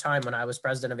favorite time when I was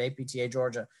president of APTA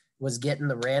Georgia was getting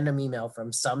the random email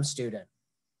from some student,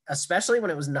 especially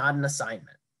when it was not an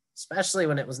assignment. especially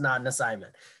when it was not an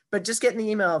assignment. But just getting the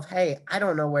email of, hey, I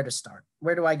don't know where to start.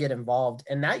 Where do I get involved?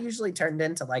 And that usually turned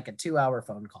into like a 2-hour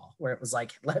phone call where it was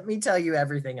like, let me tell you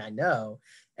everything I know,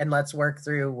 and let's work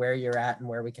through where you're at and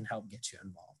where we can help get you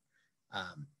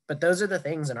involved. But those are the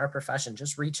things in our profession.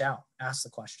 Just reach out, ask the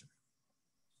question.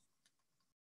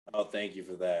 Oh, thank you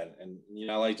for that. And, you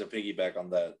know, I like to piggyback on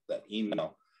that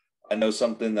email. I know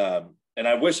something, and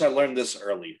I wish I learned this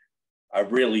earlier. I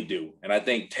really do. And I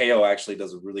think Teo actually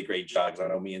does a really great job, because I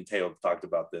know me and Teo have talked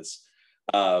about this,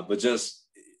 but just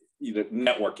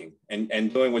networking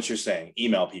and doing what you're saying,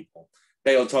 email people.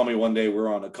 Teo told me one day we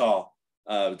were on a call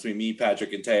between me,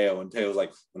 Patrick, and Teo's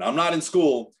like, when I'm not in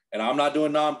school and I'm not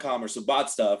doing non-com or Sabat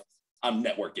stuff, I'm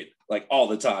networking like all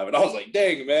the time. And I was like,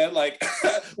 dang, man, like,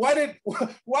 why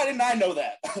didn't I know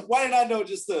that? Why didn't I know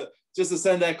just to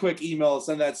send that quick email,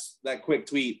 send that quick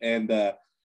tweet? And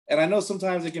I know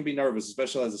sometimes it can be nervous,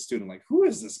 especially as a student, like, who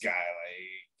is this guy?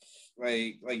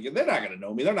 Like they're not going to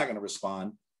know me. They're not going to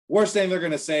respond. Worst thing they're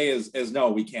going to say is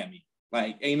no, we can't meet.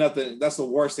 Like, ain't nothing. That's the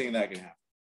worst thing that can happen.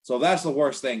 So if that's the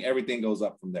worst thing, everything goes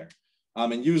up from there.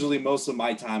 And usually most of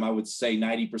my time, I would say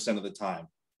 90% of the time,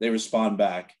 they respond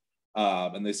back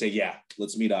and they say, yeah,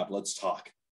 let's meet up. Let's talk.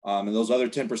 And those other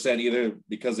 10%, either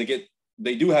because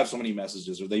they do have so many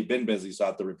messages, or they've been busy, so I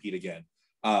have to repeat again.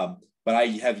 But I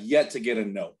have yet to get a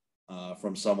no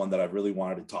from someone that I really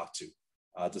wanted to talk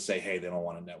to say, hey, they don't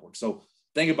want to network. So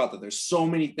think about that. There's so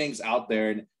many things out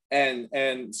there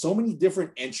and so many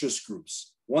different interest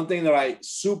groups. One thing that I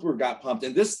super got pumped,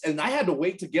 and I had to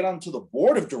wait to get onto the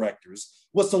board of directors,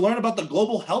 was to learn about the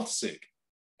global health SIG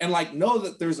and like know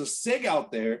that there's a SIG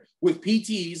out there with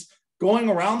PTs going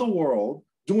around the world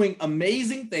doing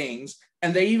amazing things.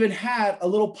 And they even had a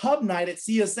little pub night at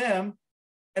CSM.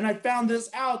 And I found this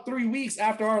out 3 weeks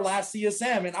after our last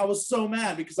CSM. And I was so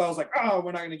mad because I was like, oh,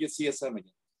 we're not going to get CSM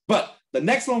again. But the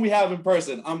next one we have in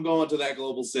person, I'm going to that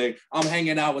global SIG. I'm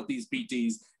hanging out with these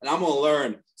PTs, and I'm going to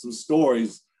learn some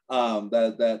stories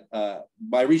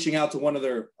by reaching out to one of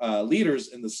their leaders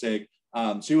in the SIG.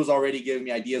 She was already giving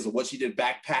me ideas of what she did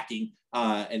backpacking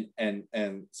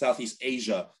and Southeast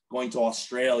Asia, going to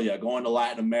Australia, going to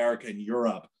Latin America and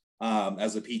Europe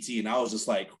as a PT. And I was just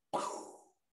like, whew,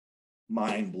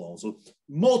 mind blown. So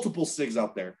multiple SIGs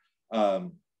out there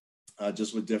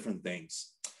just with different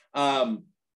things.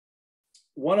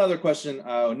 One other question,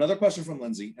 another question from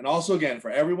Lindsay. And also, again, for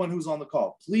everyone who's on the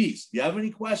call, please, if you have any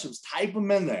questions, type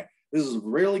them in there. This is a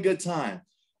really good time.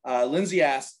 Lindsay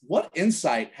asked, what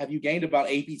insight have you gained about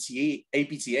APTA,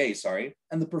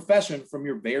 and the profession from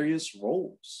your various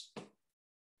roles?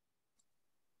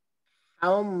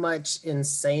 How much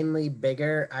insanely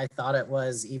bigger I thought it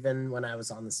was even when I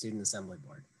was on the student assembly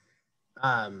board.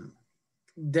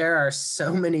 There are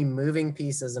so many moving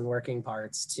pieces and working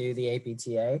parts to the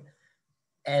APTA.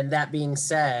 And that being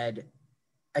said,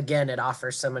 again, it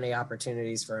offers so many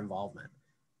opportunities for involvement.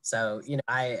 So, you know,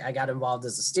 I got involved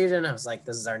as a student. I was like,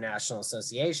 this is our national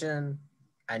association.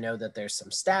 I know that there's some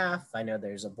staff. I know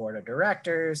there's a board of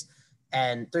directors.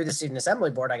 And through the student assembly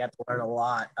board, I got to learn a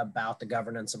lot about the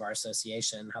governance of our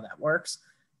association, how that works.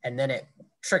 And then it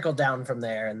trickled down from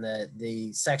there, and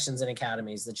the sections and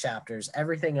academies, the chapters,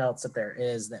 everything else that there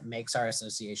is that makes our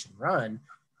association run,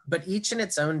 but each in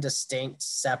its own distinct,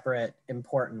 separate,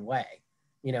 important way.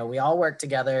 You know, we all work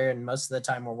together, and most of the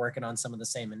time we're working on some of the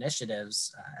same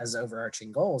initiatives as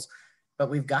overarching goals, but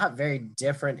we've got very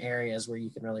different areas where you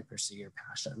can really pursue your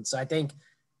passion. So I think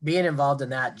being involved in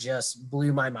that just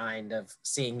blew my mind of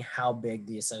seeing how big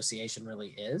the association really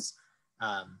is,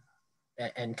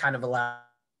 and kind of allowed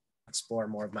me to explore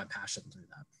more of my passion through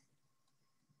that.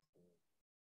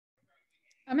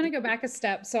 I'm going to go back a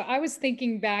step. So I was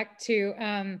thinking back to,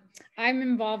 I'm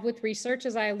involved with research,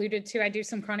 as I alluded to. I do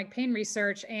some chronic pain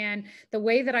research. And the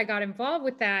way that I got involved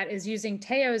with that is using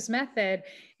Teo's method,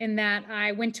 in that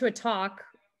I went to a talk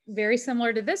very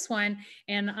similar to this one,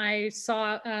 and I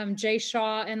saw Jay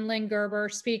Shaw and Lynn Gerber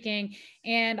speaking,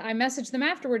 and I messaged them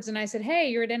afterwards and I said, hey,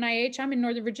 you're at NIH, I'm in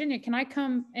Northern Virginia, can I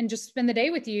come and just spend the day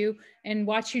with you and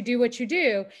watch you do what you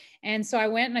do? And so I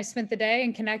went and I spent the day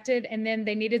and connected, and then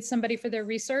they needed somebody for their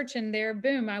research, and there,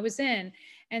 boom, I was in.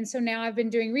 And so now I've been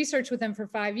doing research with them for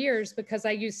 5 years because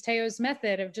I use Teo's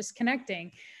method of just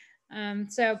connecting.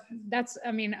 So that's,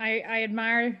 I mean, I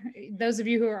admire those of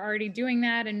you who are already doing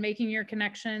that and making your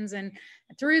connections. And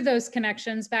through those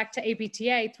connections, back to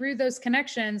APTA, through those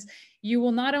connections, you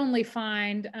will not only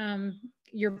find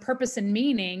your purpose and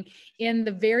meaning in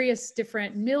the various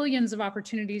different millions of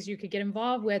opportunities you could get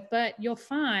involved with, but you'll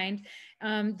find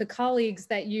the colleagues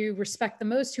that you respect the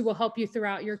most, who will help you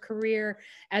throughout your career,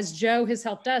 as Joe has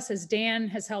helped us, as Dan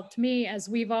has helped me, as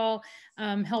we've all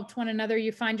helped one another.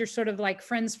 You find your sort of like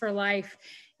friends for life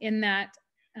in that.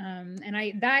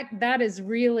 And that is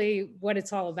really what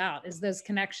it's all about, is those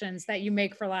connections that you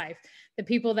make for life. The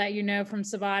people that you know from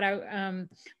Sabbat.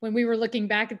 When we were looking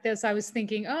back at this, I was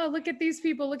thinking, oh, look at these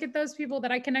people, look at those people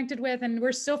that I connected with, and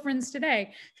we're still friends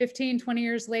today, 15, 20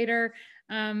 years later.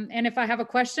 And if I have a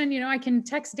question, I can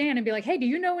text Dan and be like, hey, do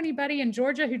you know anybody in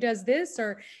Georgia who does this?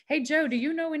 Or, hey, Joe, do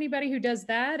you know anybody who does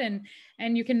that? And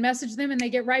you can message them and they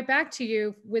get right back to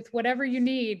you with whatever you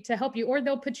need to help you, or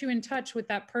they'll put you in touch with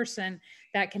that person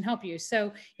that can help you.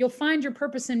 So you'll find your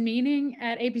purpose and meaning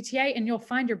at APTA, and you'll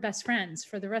find your best friends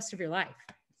for the rest of your life.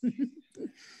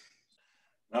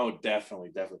 No,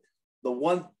 definitely.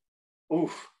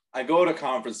 I go to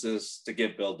conferences to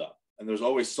get built up, and there's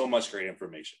always so much great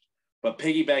information. But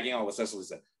piggybacking on what Cecily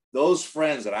said, those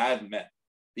friends that I've met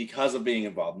because of being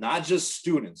involved, not just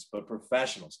students, but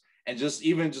professionals, and just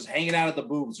hanging out at the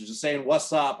booths, or just saying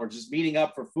what's up, or just meeting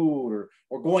up for food,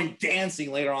 or going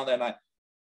dancing later on that night.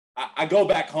 I go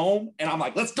back home and I'm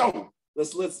like, let's go.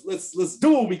 Let's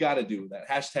do what we got to do. That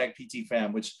hashtag PT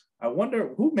fam, which I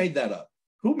wonder who made that up.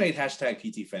 Who made hashtag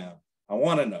PT fam? I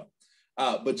want to know.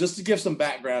 But just to give some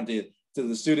background to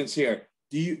the students here,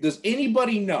 does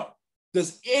anybody know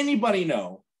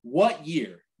what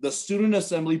year the Student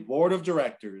Assembly Board of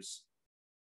Directors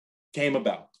came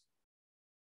about?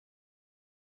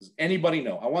 Does anybody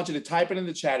know? I want you to type it in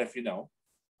the chat if you know.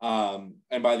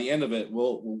 And by the end of it,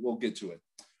 we'll get to it.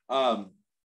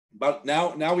 But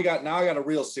now I got a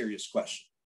real serious question.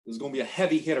 This is going to be a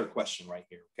heavy hitter question right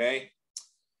here. Okay.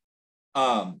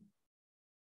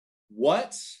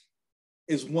 What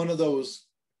is one of those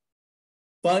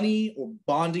funny or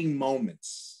bonding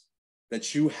moments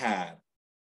that you had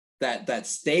that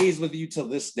stays with you to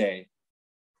this day,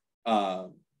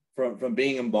 from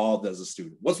being involved as a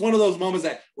student? What's one of those moments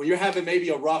that when you're having maybe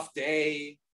a rough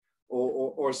day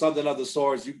or something of the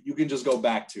sorts, you can just go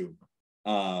back to,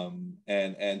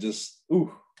 and just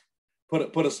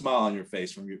put a smile on your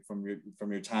face from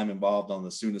your time involved on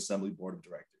the Student Assembly Board of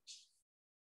Directors?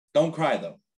 Don't cry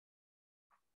though.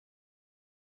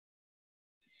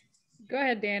 Go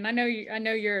ahead, Dan. I know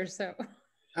yours. So.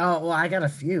 Oh, well, I got a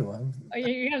few. Oh,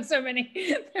 you have so many.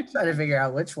 Trying to figure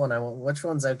out which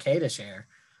one's okay to share.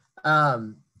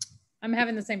 I'm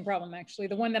having the same problem, actually.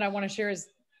 The one that I want to share is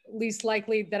least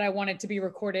likely that I want it to be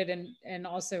recorded and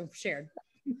also shared.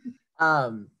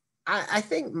 I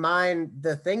think mine,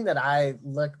 the thing that I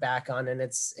look back on, and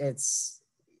it's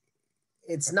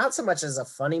not so much as a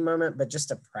funny moment, but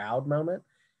just a proud moment,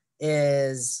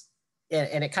 is,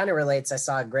 and it kind of relates. I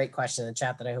saw a great question in the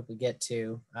chat that I hope we get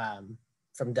to,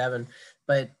 from Devin,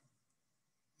 but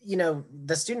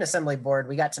the Student Assembly Board,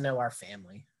 we got to know our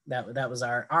family. That was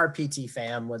our PT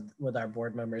fam with our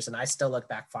board members. And I still look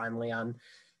back fondly on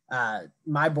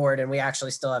my board, and we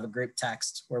actually still have a group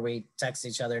text where we text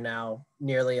each other now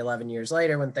nearly 11 years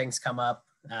later when things come up,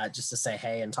 just to say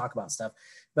hey and talk about stuff.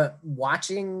 But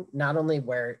watching not only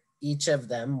where each of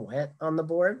them went on the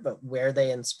board, but where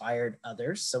they inspired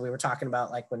others. So we were talking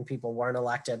about like when people weren't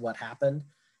elected, what happened,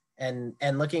 and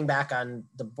looking back on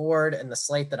the board and the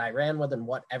slate that I ran with and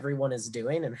what everyone is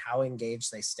doing and how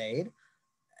engaged they stayed.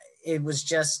 It was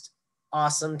just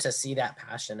awesome to see that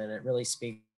passion, and it really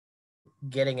speaks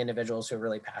getting individuals who are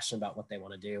really passionate about what they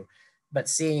want to do. But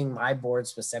seeing my board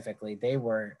specifically, they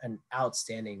were an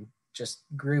outstanding just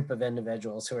group of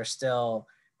individuals who are still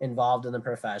involved in the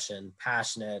profession,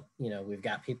 passionate. We've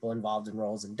got people involved in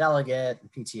roles in delegate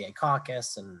and PTA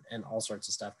caucus and all sorts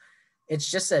of stuff.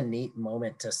 It's just a neat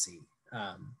moment to see.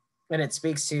 And it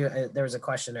speaks to, there was a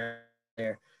question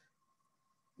there,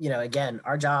 again,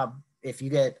 our job, if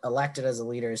you get elected as a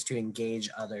leader, is to engage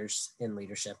others in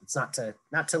leadership. It's not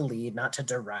to lead, not to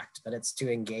direct, but it's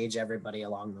to engage everybody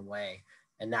along the way.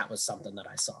 And that was something that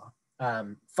I saw.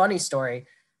 Funny story,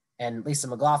 and Lisa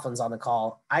McLaughlin's on the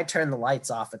call. I turned the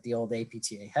lights off at the old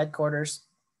APTA headquarters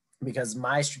because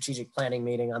my strategic planning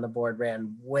meeting on the board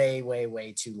ran way, way,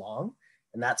 way too long.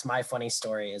 And that's my funny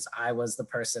story, is I was the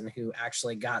person who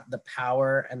actually got the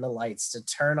power and the lights to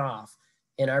turn off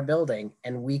in our building,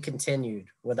 and we continued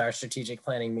with our strategic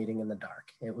planning meeting in the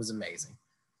dark. It was amazing.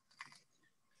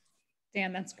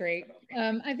 Dan, that's great.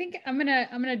 I think I'm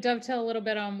gonna dovetail a little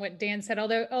bit on what Dan said.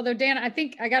 Although Dan, I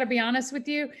think I got to be honest with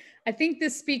you. I think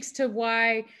this speaks to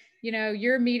why you know,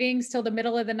 your meetings till the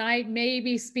middle of the night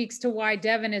maybe speaks to why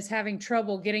Devin is having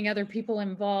trouble getting other people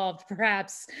involved,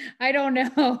 perhaps. I don't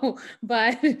know,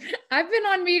 but I've been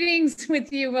on meetings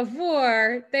with you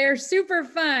before. They're super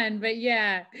fun, but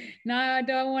yeah, no, I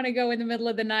don't want to go in the middle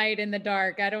of the night in the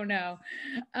dark. I don't know.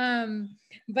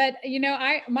 But you know,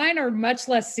 mine are much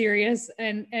less serious,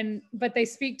 but they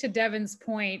speak to Devin's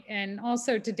point and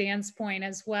also to Dan's point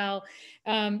as well.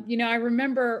 You know, I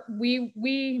remember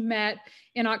we met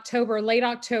in October, late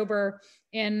October,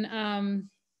 and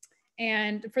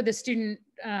for the student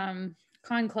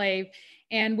conclave,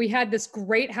 and we had this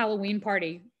great Halloween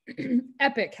party.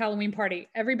 Epic Halloween party.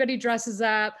 Everybody dresses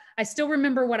up. I still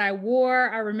remember what I wore.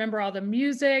 I remember all the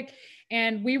music,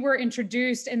 and we were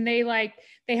introduced, and they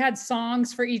had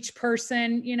songs for each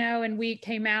person, you know, and we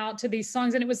came out to these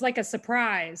songs, and it was like a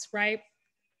surprise, right?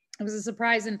 It was a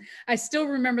surprise. And I still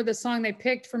remember the song they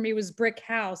picked for me was Brick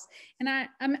House. And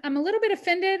I'm a little bit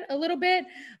offended, a little bit,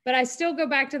 but I still go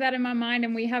back to that in my mind.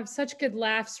 And we have such good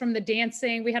laughs from the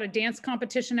dancing. We had a dance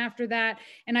competition after that.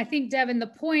 And I think, Devin, the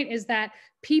point is that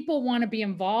people want to be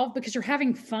involved because you're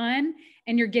having fun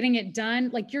and you're getting it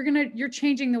done. Like you're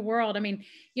changing the world. I mean,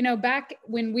 you know, back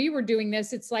when we were doing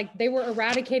this, it's like they were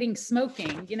eradicating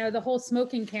smoking, you know, the whole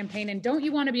smoking campaign. And don't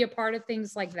you want to be a part of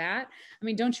things like that? I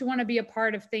mean, don't you want to be a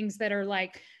part of things that are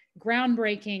like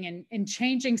groundbreaking and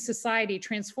changing society,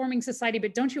 transforming society,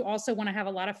 but don't you also want to have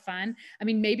a lot of fun? I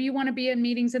mean, maybe you want to be in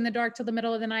meetings in the dark till the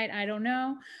middle of the night. I don't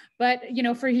know. But, you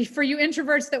know, for you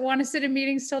introverts that want to sit in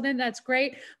meetings till then, that's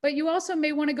great. But you also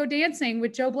may want to go dancing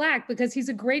with Joe Black because he's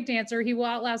a great dancer. He will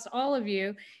outlast all of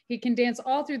you. He can dance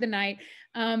all through the night.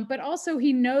 But also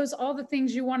he knows all the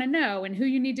things you want to know and who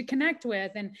you need to connect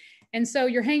with. And so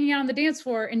you're hanging out on the dance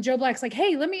floor and Joe Black's like,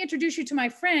 hey, let me introduce you to my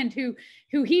friend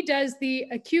who he does the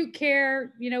acute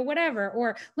care, you know, whatever,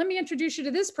 or let me introduce you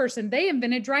to this person. They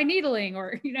invented dry needling,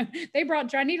 or, you know, they brought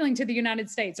dry needling to the United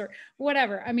States or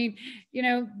whatever. I mean, you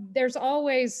know, there's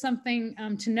always something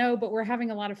to know, but we're having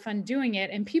a lot of fun doing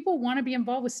it. And people want to be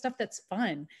involved with stuff that's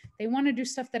fun. They want to do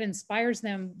stuff that inspires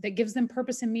them, that gives them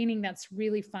purpose and meaning. That's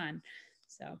really fun.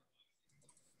 So.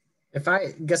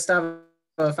 Gustavo,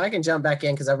 if I can jump back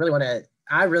in, because I really want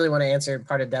to answer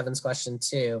part of Devin's question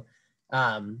too.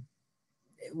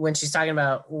 When she's talking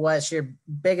about what's your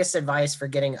biggest advice for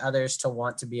getting others to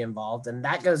want to be involved. And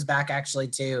that goes back actually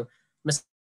to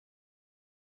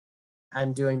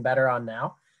I'm doing better on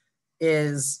now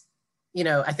is, you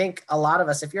know, I think a lot of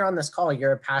us, if you're on this call,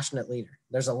 you're a passionate leader.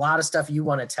 There's a lot of stuff you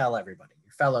want to tell everybody,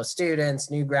 your fellow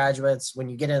students, new graduates, when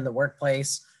you get in the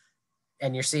workplace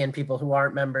and you're seeing people who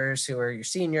aren't members, who are your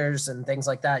seniors and things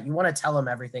like that, you want to tell them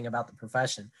everything about the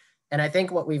profession. And I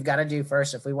think what we've got to do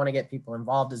first, if we want to get people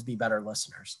involved, is be better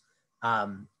listeners.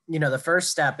 You know, the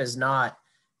first step is not,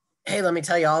 hey, let me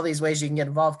tell you all these ways you can get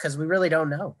involved, because we really don't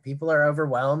know. People are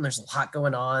overwhelmed. There's a lot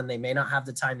going on. They may not have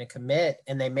the time to commit,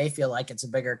 and they may feel like it's a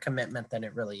bigger commitment than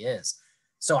it really is.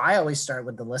 So I always start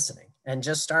with the listening and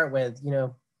just start with, you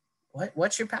know,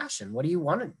 what's your passion? What do you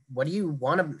want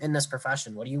in this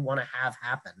profession? What do you want to have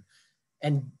happen?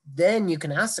 And then you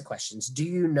can ask the questions. Do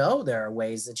you know there are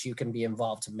ways that you can be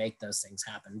involved to make those things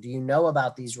happen? Do you know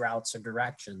about these routes or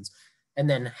directions? And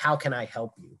then how can I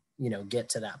help you, you know, get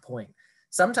to that point?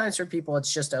 Sometimes for people,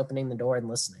 it's just opening the door and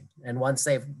listening. And once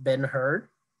they've been heard,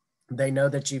 they know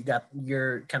that you've got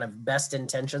your kind of best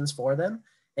intentions for them.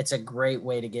 It's a great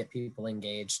way to get people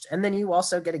engaged. And then you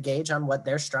also get a gauge on what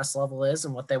their stress level is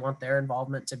and what they want their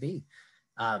involvement to be.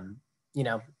 You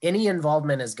know, any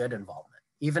involvement is good involvement.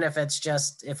 Even if it's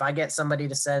just, if I get somebody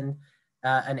to send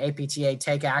an APTA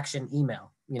take action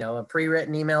email, you know, a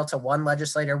pre-written email to one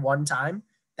legislator one time,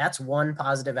 that's one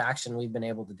positive action we've been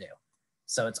able to do.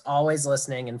 So it's always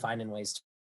listening and finding ways to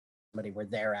somebody where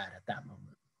they're at that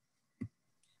moment.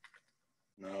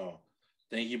 No,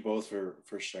 thank you both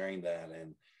for sharing that.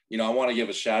 And, you know, I want to give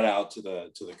a shout out to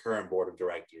the current board of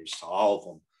directors, to all of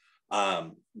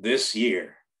them. This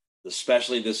year,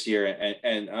 especially this year,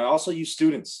 and also you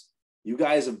students, you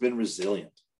guys have been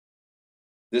resilient.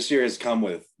 This year has come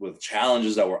with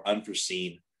challenges that were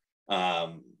unforeseen.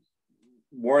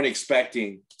 Weren't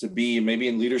expecting to be maybe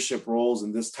in leadership roles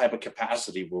in this type of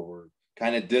capacity where we're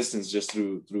kind of distanced just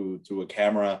through a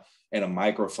camera and a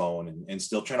microphone and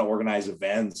still trying to organize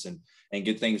events and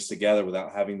get things together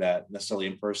without having that necessarily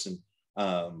in-person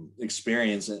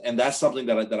experience. And that's something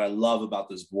that I love about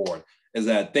this board, is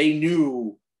that they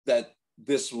knew that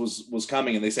this was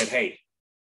coming and they said, hey,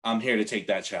 I'm here to take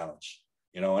that challenge,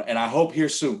 you know, and I hope here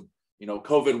soon, you know,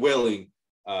 COVID willing,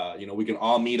 you know, we can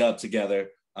all meet up together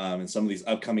in some of these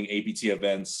upcoming APT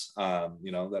events,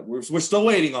 you know, that we're still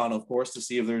waiting on, of course, to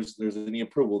see if there's any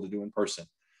approval to do in person.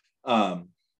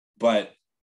 But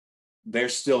they're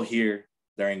still here.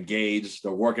 They're engaged.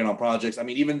 They're working on projects. I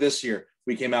mean, even this year,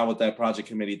 we came out with that project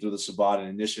committee through the Sabbat and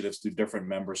initiatives through different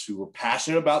members who were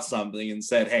passionate about something and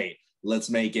said, hey, let's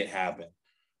make it happen.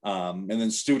 And then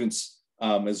students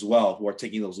as well who are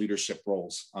taking those leadership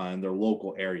roles in their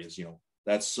local areas. You know,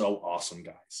 that's so awesome,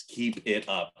 guys. Keep it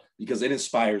up because it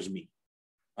inspires me.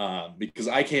 Because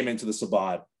I came into the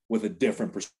Sabbat with a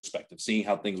different perspective, seeing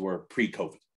how things were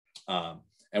pre-COVID.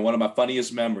 And one of my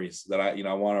funniest memories that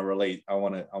I want to relate, I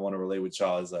want to relate with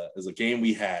y'all is a game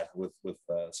we had with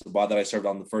Sabbat that I served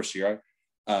on the first year.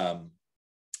 We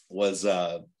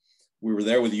were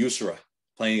there with Yusra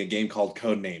playing a game called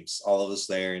Code Names. All of us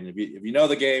there, and if you know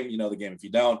the game, you know the game. If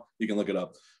you don't, you can look it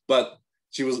up. But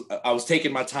I was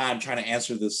taking my time trying to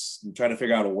answer this, and trying to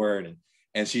figure out a word,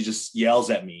 and she just yells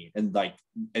at me, and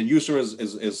Yusra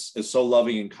is so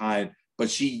loving and kind,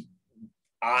 but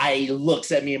I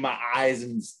looks at me in my eyes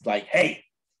and is like, hey,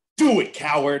 do it,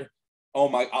 coward. Oh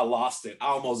my, I lost it. I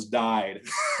almost died.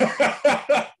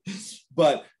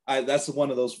 But that's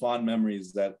one of those fond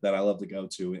memories that I love to go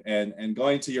to. And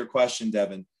going to your question,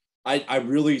 Devin, I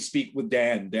really speak with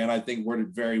Dan. Dan, I think,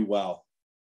 worded very well.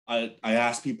 I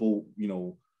ask people, you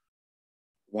know,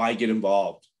 why get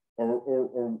involved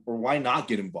or why not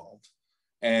get involved?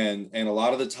 And a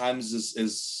lot of the times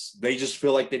is they just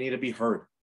feel like they need to be heard.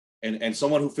 And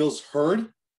someone who feels heard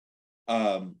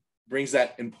brings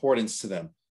that importance to them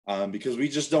because we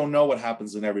just don't know what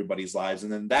happens in everybody's lives.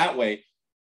 And then that way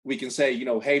we can say, you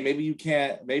know, hey,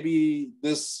 maybe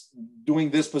doing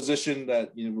this position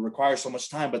that, you know, requires so much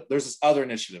time, but there's this other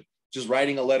initiative, just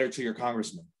writing a letter to your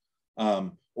congressman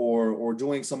or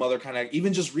doing some other kind of,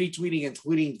 even just retweeting and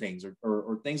tweeting things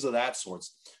or things of that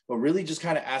sorts, but really just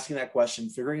kind of asking that question,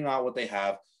 figuring out what they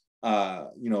have,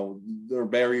 you know, their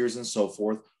barriers and so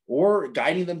forth, or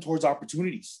guiding them towards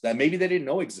opportunities that maybe they didn't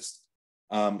know existed,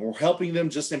 or helping them,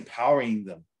 just empowering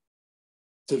them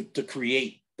to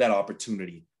create that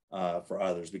opportunity for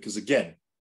others. Because again,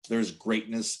 there's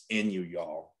greatness in you,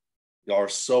 y'all. Y'all are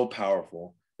so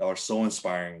powerful. Y'all are so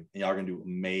inspiring, and y'all are gonna do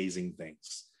amazing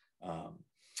things.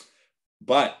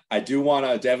 But I do want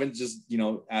to, Devin, just, you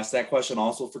know, ask that question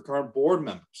also for current board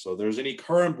members. So if there's any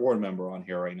current board member on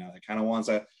here right now that kind of wants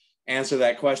to answer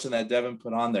that question that Devin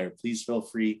put on there, please feel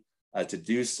free to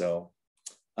do so.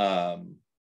 I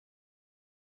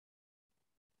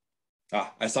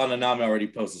saw Nanami already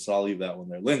posted, so I'll leave that one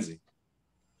there. Lindsay.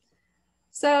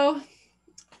 So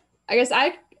I guess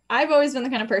I've always been the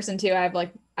kind of person too.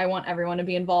 I want everyone to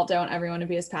be involved. I want everyone to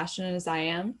be as passionate as I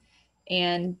am.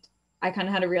 And I kind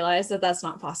of had to realize that that's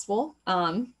not possible.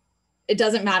 It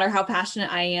doesn't matter how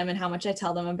passionate I am and how much I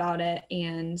tell them about it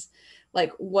and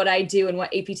like what I do and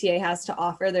what APTA has to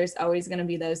offer. There's always going to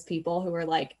be those people who are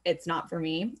like, it's not for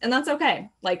me. And that's okay.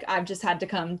 Like, I've just had to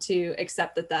come to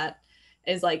accept that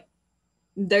is like,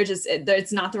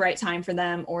 it's not the right time for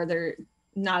them, or they're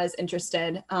not as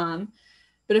interested.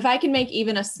 But if I can make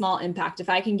even a small impact, if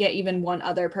I can get even one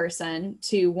other person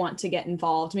to want to get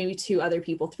involved, maybe 2 other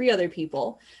people, 3 other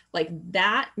people, like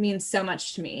that means so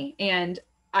much to me. And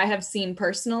I have seen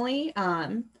personally,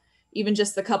 even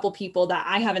just the couple people that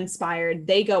I have inspired,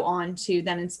 they go on to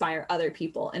then inspire other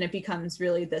people. And it becomes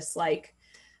really this like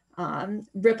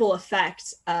ripple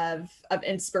effect of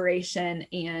inspiration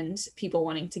and people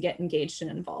wanting to get engaged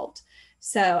and involved.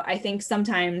 So I think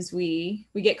sometimes we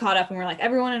get caught up and we're like,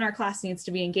 everyone in our class needs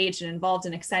to be engaged and involved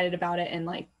and excited about it. And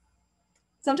like,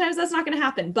 sometimes that's not going to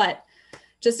happen, but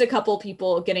just a couple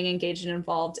people getting engaged and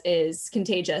involved is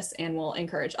contagious and will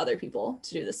encourage other people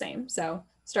to do the same. So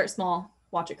start small,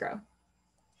 watch it grow.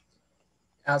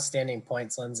 Outstanding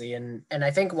points, Lindsay. And I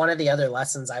think one of the other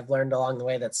lessons I've learned along the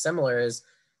way that's similar is,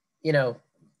 you know,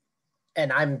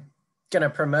 and I'm going to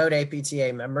promote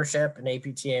APTA membership and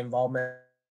APTA involvement,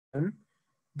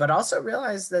 but also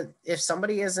realize that if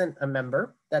somebody isn't a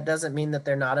member, that doesn't mean that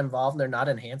they're not involved, they're not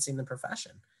enhancing the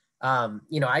profession.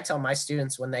 You know, I tell my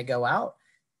students when they go out,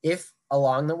 if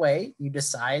along the way you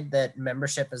decide that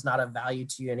membership is not of value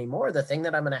to you anymore, the thing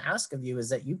that I'm going to ask of you is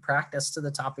that you practice to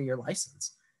the top of your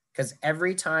license. Because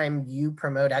every time you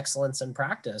promote excellence in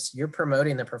practice, you're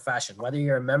promoting the profession, whether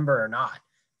you're a member or not,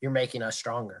 you're making us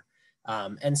stronger.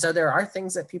 And so there are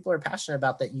things that people are passionate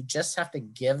about that you just have to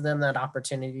give them that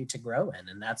opportunity to grow in.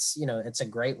 And that's, you know, it's a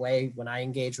great way when I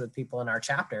engage with people in our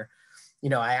chapter, you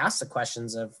know, I ask the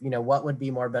questions of, you know, what would be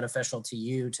more beneficial to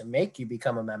you to make you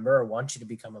become a member or want you to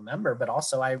become a member? But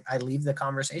also I leave the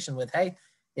conversation with, hey,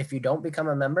 if you don't become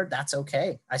a member, that's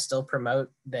okay. I still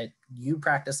promote that you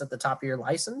practice at the top of your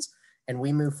license and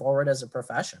we move forward as a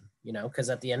profession, you know, because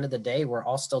at the end of the day, we're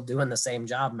all still doing the same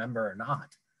job, member or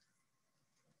not.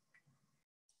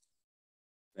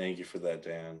 Thank you for that,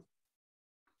 Dan.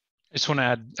 I just want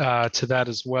to add to that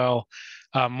as well.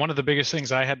 One of the biggest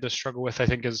things I had to struggle with, I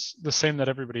think, is the same that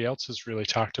everybody else has really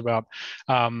talked about,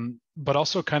 but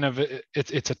also kind of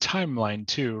it's a timeline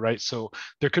too, right? So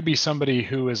there could be somebody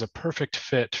who is a perfect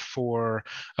fit for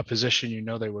a position, you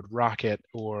know, they would rock it,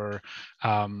 or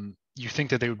you think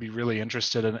that they would be really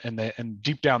interested in, and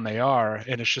deep down they are,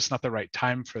 and it's just not the right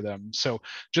time for them. So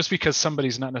just because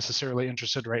somebody's not necessarily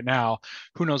interested right now,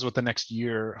 who knows what the next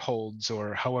year holds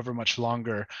or however much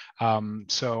longer.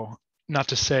 So not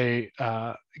to say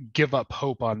give up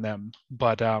hope on them,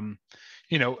 but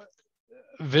you know,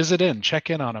 visit in, check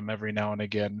in on them every now and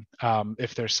again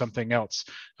if there's something else,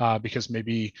 because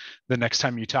maybe the next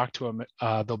time you talk to them,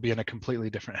 they'll be in a completely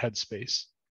different headspace.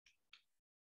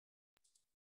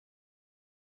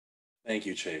 Thank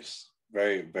you, Chase.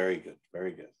 Very, very good.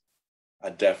 Very good. I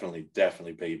definitely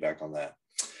piggyback on that.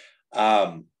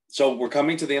 So we're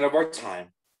coming to the end of our time.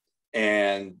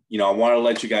 And, you know, I want to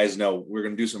let you guys know, we're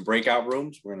going to do some breakout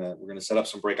rooms. We're going to set up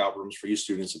some breakout rooms for you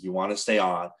students. If you want to stay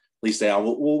on, please stay on.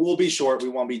 We'll be short. We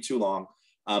won't be too long.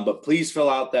 But please fill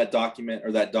out that document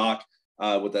or that doc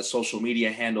with that social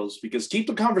media handles, because keep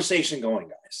the conversation going,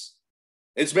 guys.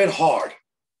 It's been hard.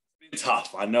 It's been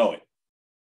tough. I know it.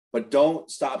 But don't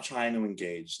stop trying to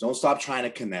engage. Don't stop trying to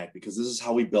connect, because this is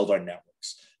how we build our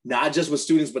networks, not just with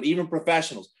students, but even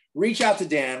professionals. Reach out to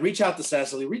Dan, reach out to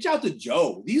Cecily, reach out to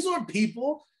Joe. These are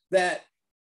people that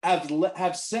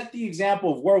have set the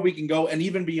example of where we can go and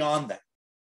even beyond that,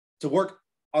 to work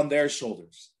on their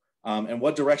shoulders and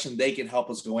what direction they can help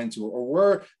us go into, or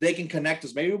where they can connect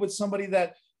us, maybe with somebody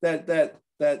that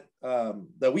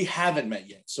we haven't met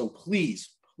yet. So please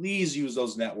use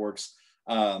those networks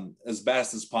as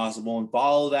best as possible, and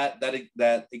follow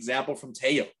that example from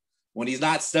Teo. When he's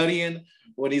not studying,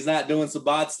 when he's not doing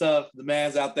Sabat stuff, the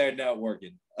man's out there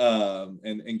networking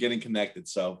and getting connected.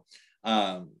 So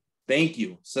thank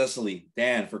you, Cecily,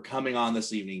 Dan, for coming on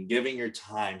this evening, giving your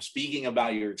time, speaking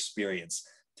about your experience,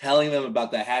 telling them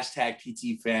about the hashtag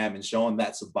PT fam and showing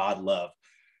that Sabat love.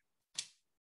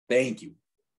 Thank you.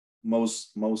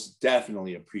 Most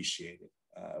definitely appreciate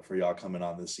it for y'all coming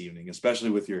on this evening, especially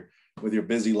with your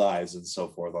busy lives and so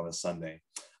forth on a Sunday.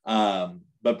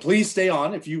 But please stay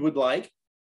on if you would like.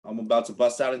 I'm about to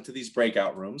bust out into these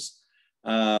breakout rooms.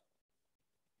 And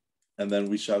then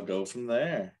we shall go from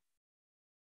there.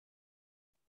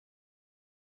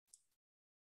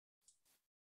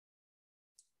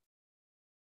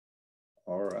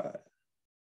 All right.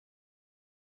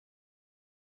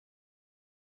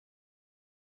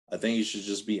 I think you should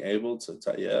just be able to,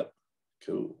 yep,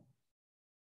 cool.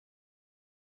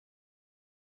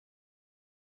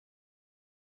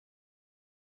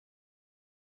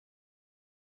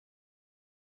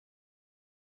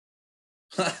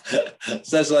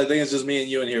 Cecil, I think it's just me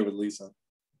and you in here with Lisa.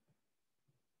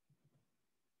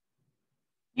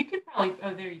 You could probably,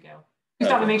 oh, there you go. You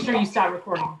just have to make sure you stop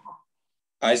recording.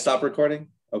 I stop recording?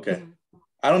 Okay.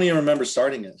 I don't even remember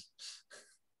starting it.